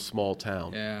global small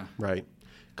town. Yeah. Right.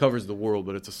 Covers the world,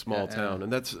 but it's a small town.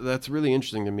 And that's really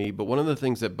interesting to me. But one of the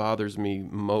things that bothers me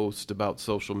most about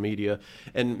social media,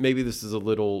 and maybe this is a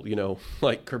little, you know,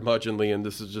 like curmudgeonly, and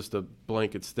this is just a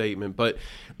blanket statement, but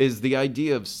is the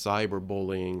idea of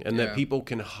cyberbullying, and that people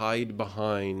can hide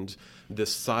behind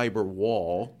this cyber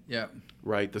wall,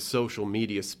 right, the social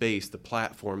media space, the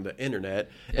platform, the internet,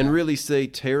 and really say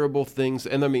terrible things,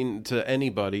 and I mean to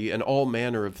anybody, and all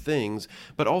manner of things.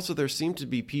 But also there seem to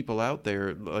be people out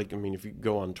there, like, I mean, if you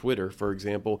go on Twitter, for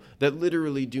example, that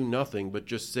literally do nothing but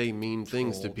just say mean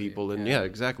things to people. And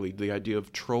exactly, the idea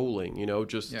of trolling, you know,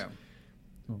 just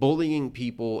bullying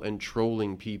people and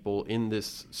trolling people in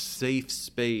this safe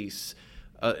space,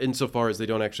 insofar as they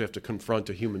don't actually have to confront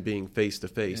a human being face to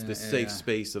face, this safe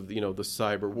space of, you know, the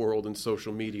cyber world and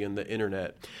social media and the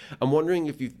internet. I'm wondering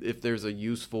if there's a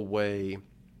useful way,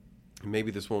 maybe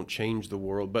this won't change the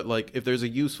world, but like if there's a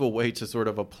useful way to sort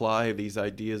of apply these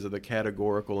ideas of the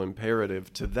categorical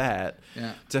imperative to that,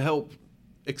 to help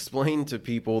explain to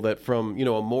people that from, you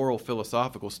know, a moral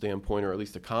philosophical standpoint, or at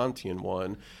least a Kantian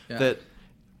one, that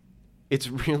it's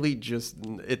really just,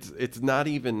 it's not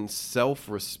even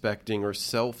self-respecting or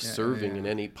self-serving in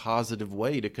any positive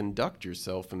way to conduct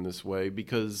yourself in this way,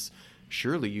 because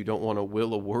surely you don't want to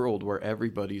will a world where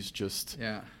everybody's just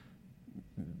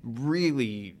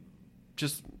really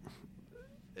just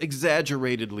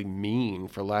exaggeratedly mean,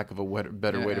 for lack of a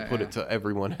better way to put it, to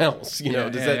everyone else. You know,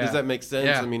 does that make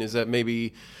sense? I mean, is that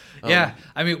maybe... I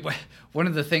mean, one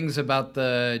of the things about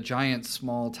the giant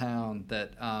small town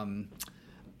that...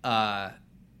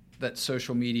 that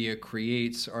social media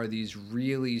creates are these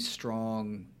really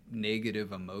strong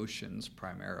negative emotions,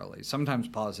 primarily. Sometimes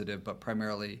positive, but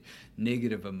primarily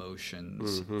negative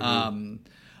emotions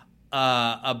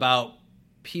about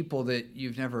people that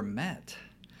you've never met.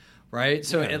 Right?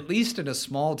 So at least in a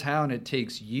small town, it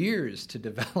takes years to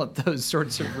develop those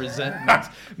sorts of resentments.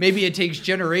 Maybe it takes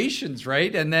generations,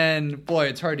 right? And then, boy,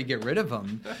 it's hard to get rid of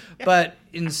them. But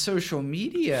in social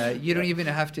media, you don't even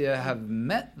have to have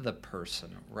met the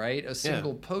person, right? A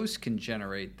single post can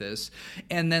generate this.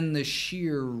 And then the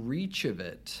sheer reach of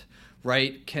it,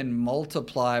 right, can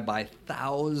multiply by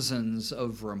thousands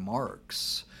of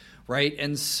remarks, right?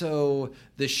 And so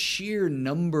the sheer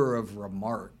number of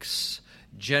remarks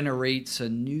generates a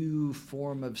new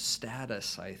form of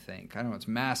status, I think. I don't know, it's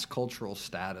mass cultural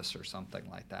status or something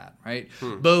like that, right?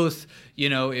 Both, you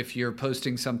know, if you're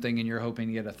posting something and you're hoping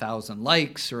to get 1,000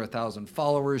 likes or 1,000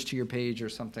 followers to your page or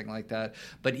something like that,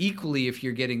 but equally if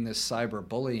you're getting this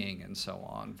cyberbullying and so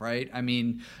on, right? I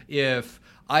mean, if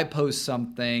I post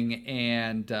something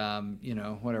and,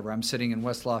 whatever, I'm sitting in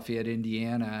West Lafayette,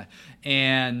 Indiana,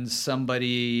 and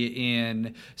somebody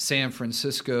in San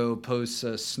Francisco posts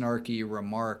a snarky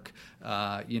remark,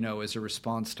 as a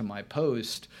response to my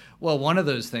post. Well, one of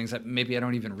those things that maybe I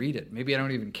don't even read it. Maybe I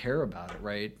don't even care about it,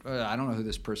 right? I don't know who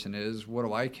this person is. What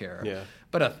do I care? Yeah.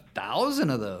 But 1,000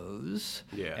 of those,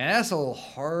 yeah, and that's a little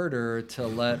harder to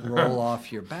let roll off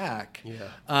your back. Yeah.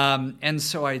 And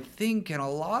so I think in a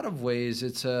lot of ways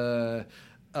it's a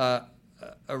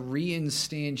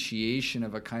reinstantiation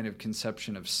of a kind of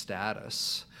conception of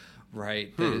status,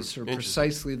 right? That is sort of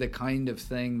precisely the kind of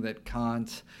thing that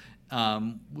Kant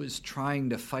was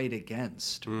trying to fight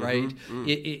against, right?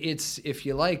 It's, if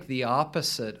you like, the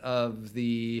opposite of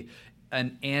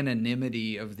an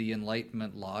anonymity of the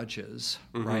Enlightenment lodges,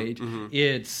 right?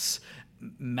 It's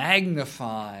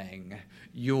magnifying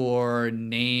your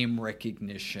name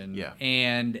recognition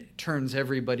and turns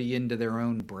everybody into their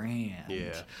own brand.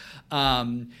 Yeah.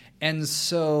 And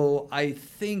so I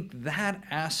think that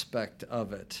aspect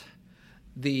of it,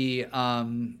 the I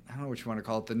don't know what you want to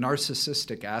call it, the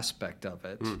narcissistic aspect of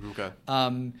it,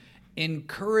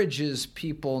 encourages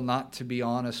people not to be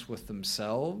honest with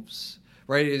themselves,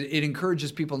 right? It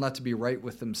encourages people not to be right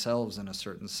with themselves in a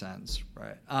certain sense,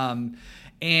 right?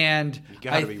 And you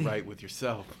got to be right with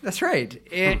yourself. That's right.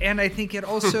 And I think it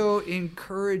also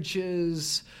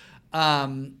encourages.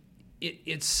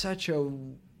 It's such a.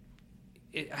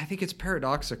 I think it's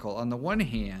paradoxical. On the one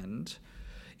hand,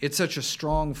 it's such a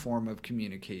strong form of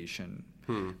communication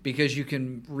because you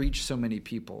can reach so many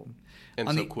people. And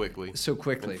so quickly. So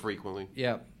quickly. And frequently.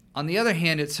 Yeah. On the other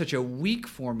hand, it's such a weak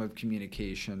form of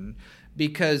communication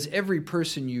because every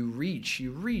person you reach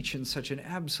in such an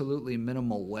absolutely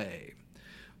minimal way,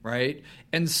 right?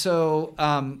 And so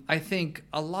I think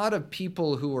a lot of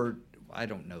people who are, I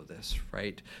don't know this,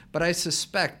 right? But I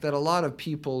suspect that a lot of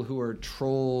people who are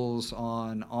trolls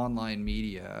on online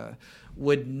media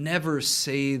would never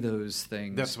say those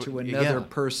things to another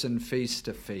person face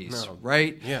to face,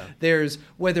 right? Yeah. There's,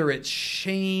 whether it's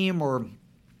shame or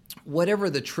whatever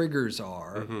the triggers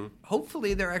are,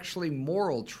 hopefully they're actually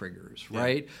moral triggers,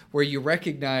 right? Where you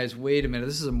recognize, wait a minute,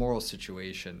 this is a moral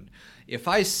situation. If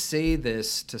I say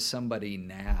this to somebody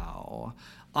now,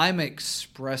 I'm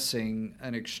expressing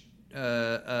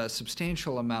a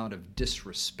substantial amount of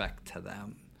disrespect to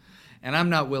them, and I'm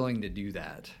not willing to do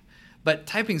that. But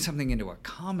typing something into a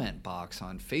comment box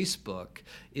on Facebook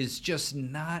is just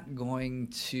not going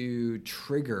to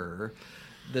trigger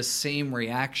the same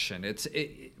reaction.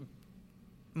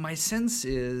 My sense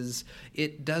is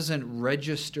it doesn't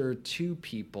register to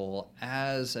people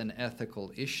as an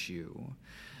ethical issue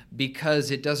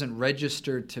because it doesn't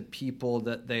register to people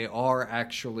that they are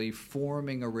actually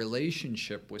forming a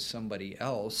relationship with somebody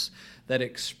else that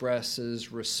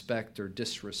expresses respect or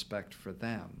disrespect for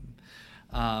them.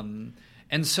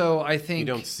 And so I think... You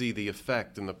don't see the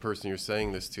effect in the person you're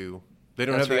saying this to. They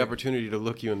don't have the opportunity to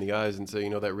look you in the eyes and say,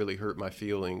 that really hurt my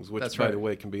feelings, which, by the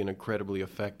way, can be an incredibly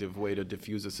effective way to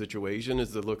diffuse a situation,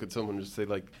 is to look at someone and just say,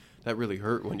 like, that really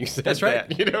hurt when you said that. That's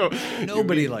right.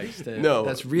 Nobody likes that. No.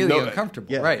 That's really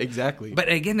uncomfortable. Yeah, right. Exactly. But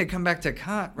again, to come back to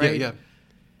Kant, right? Yeah.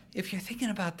 If you're thinking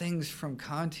about things from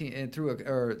Kantian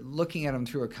or looking at them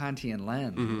through a Kantian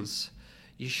lens,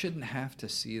 you shouldn't have to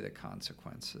see the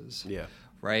consequences. Yeah.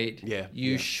 Right? Yeah.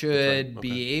 You should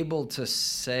be able to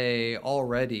say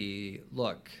already,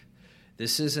 look,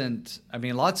 this isn't,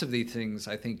 lots of these things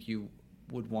I think you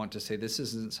would want to say, this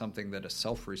isn't something that a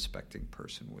self-respecting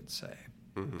person would say.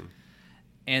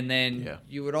 And then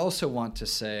you would also want to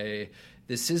say,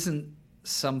 this isn't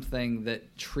something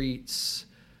that treats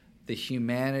the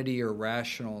humanity or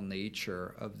rational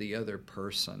nature of the other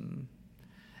person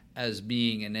as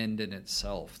being an end in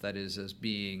itself, that is, as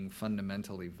being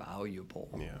fundamentally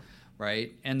valuable,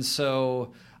 right? And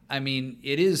so,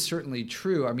 it is certainly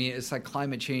true. It's like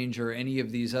climate change or any of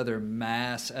these other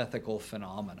mass ethical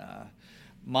phenomena.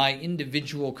 My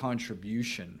individual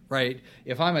contribution, right?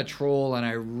 If I'm a troll and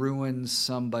I ruin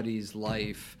somebody's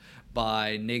life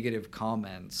by negative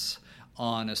comments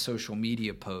on a social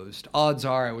media post, odds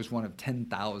are I was one of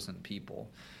 10,000 people,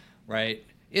 right?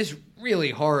 It's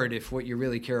really hard, if what you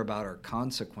really care about are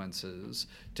consequences,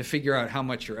 to figure out how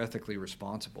much you're ethically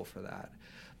responsible for that.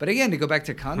 But again, to go back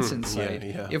to Kant's insight,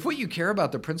 if what you care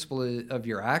about the principle of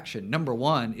your action, number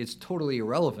one, it's totally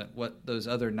irrelevant what those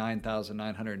other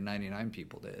 9,999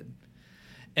 people did.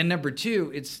 And number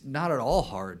two, it's not at all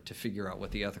hard to figure out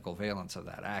what the ethical valence of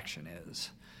that action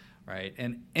is. Right?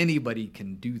 And anybody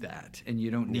can do that. And you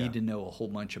don't need to know a whole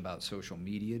bunch about social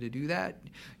media to do that.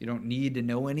 You don't need to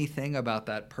know anything about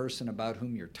that person about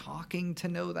whom you're talking to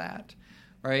know that.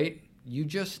 Right? You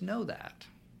just know that.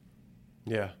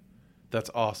 Yeah. That's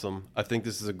awesome. I think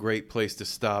this is a great place to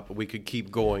stop. We could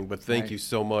keep going, but thank you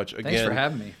so much. Again, thanks for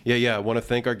having me. Yeah. I want to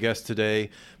thank our guest today,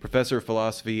 Professor of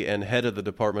Philosophy and Head of the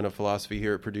Department of Philosophy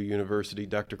here at Purdue University,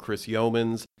 Dr. Chris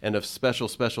Yeomans, and a special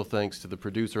thanks to the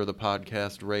producer of the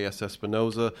podcast, Reyes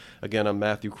Espinoza. Again, I'm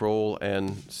Matthew Kroll,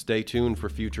 and stay tuned for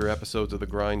future episodes of The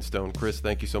Grindstone. Chris,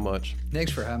 thank you so much.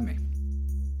 Thanks for having me.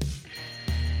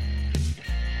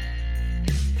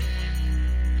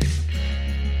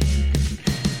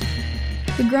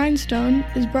 The Grindstone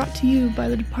is brought to you by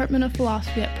the Department of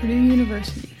Philosophy at Purdue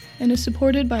University and is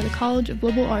supported by the College of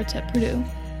Liberal Arts at Purdue.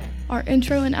 Our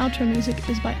intro and outro music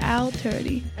is by Al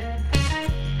Turity.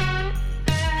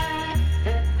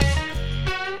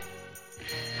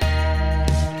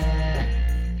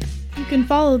 You can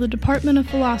follow the Department of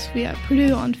Philosophy at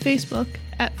Purdue on Facebook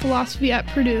at Philosophy at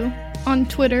Purdue, on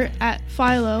Twitter at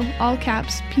Philo, all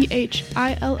caps,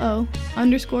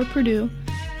 PHILO_Purdue,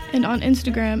 and on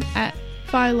Instagram at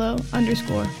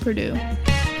Philo_Purdue.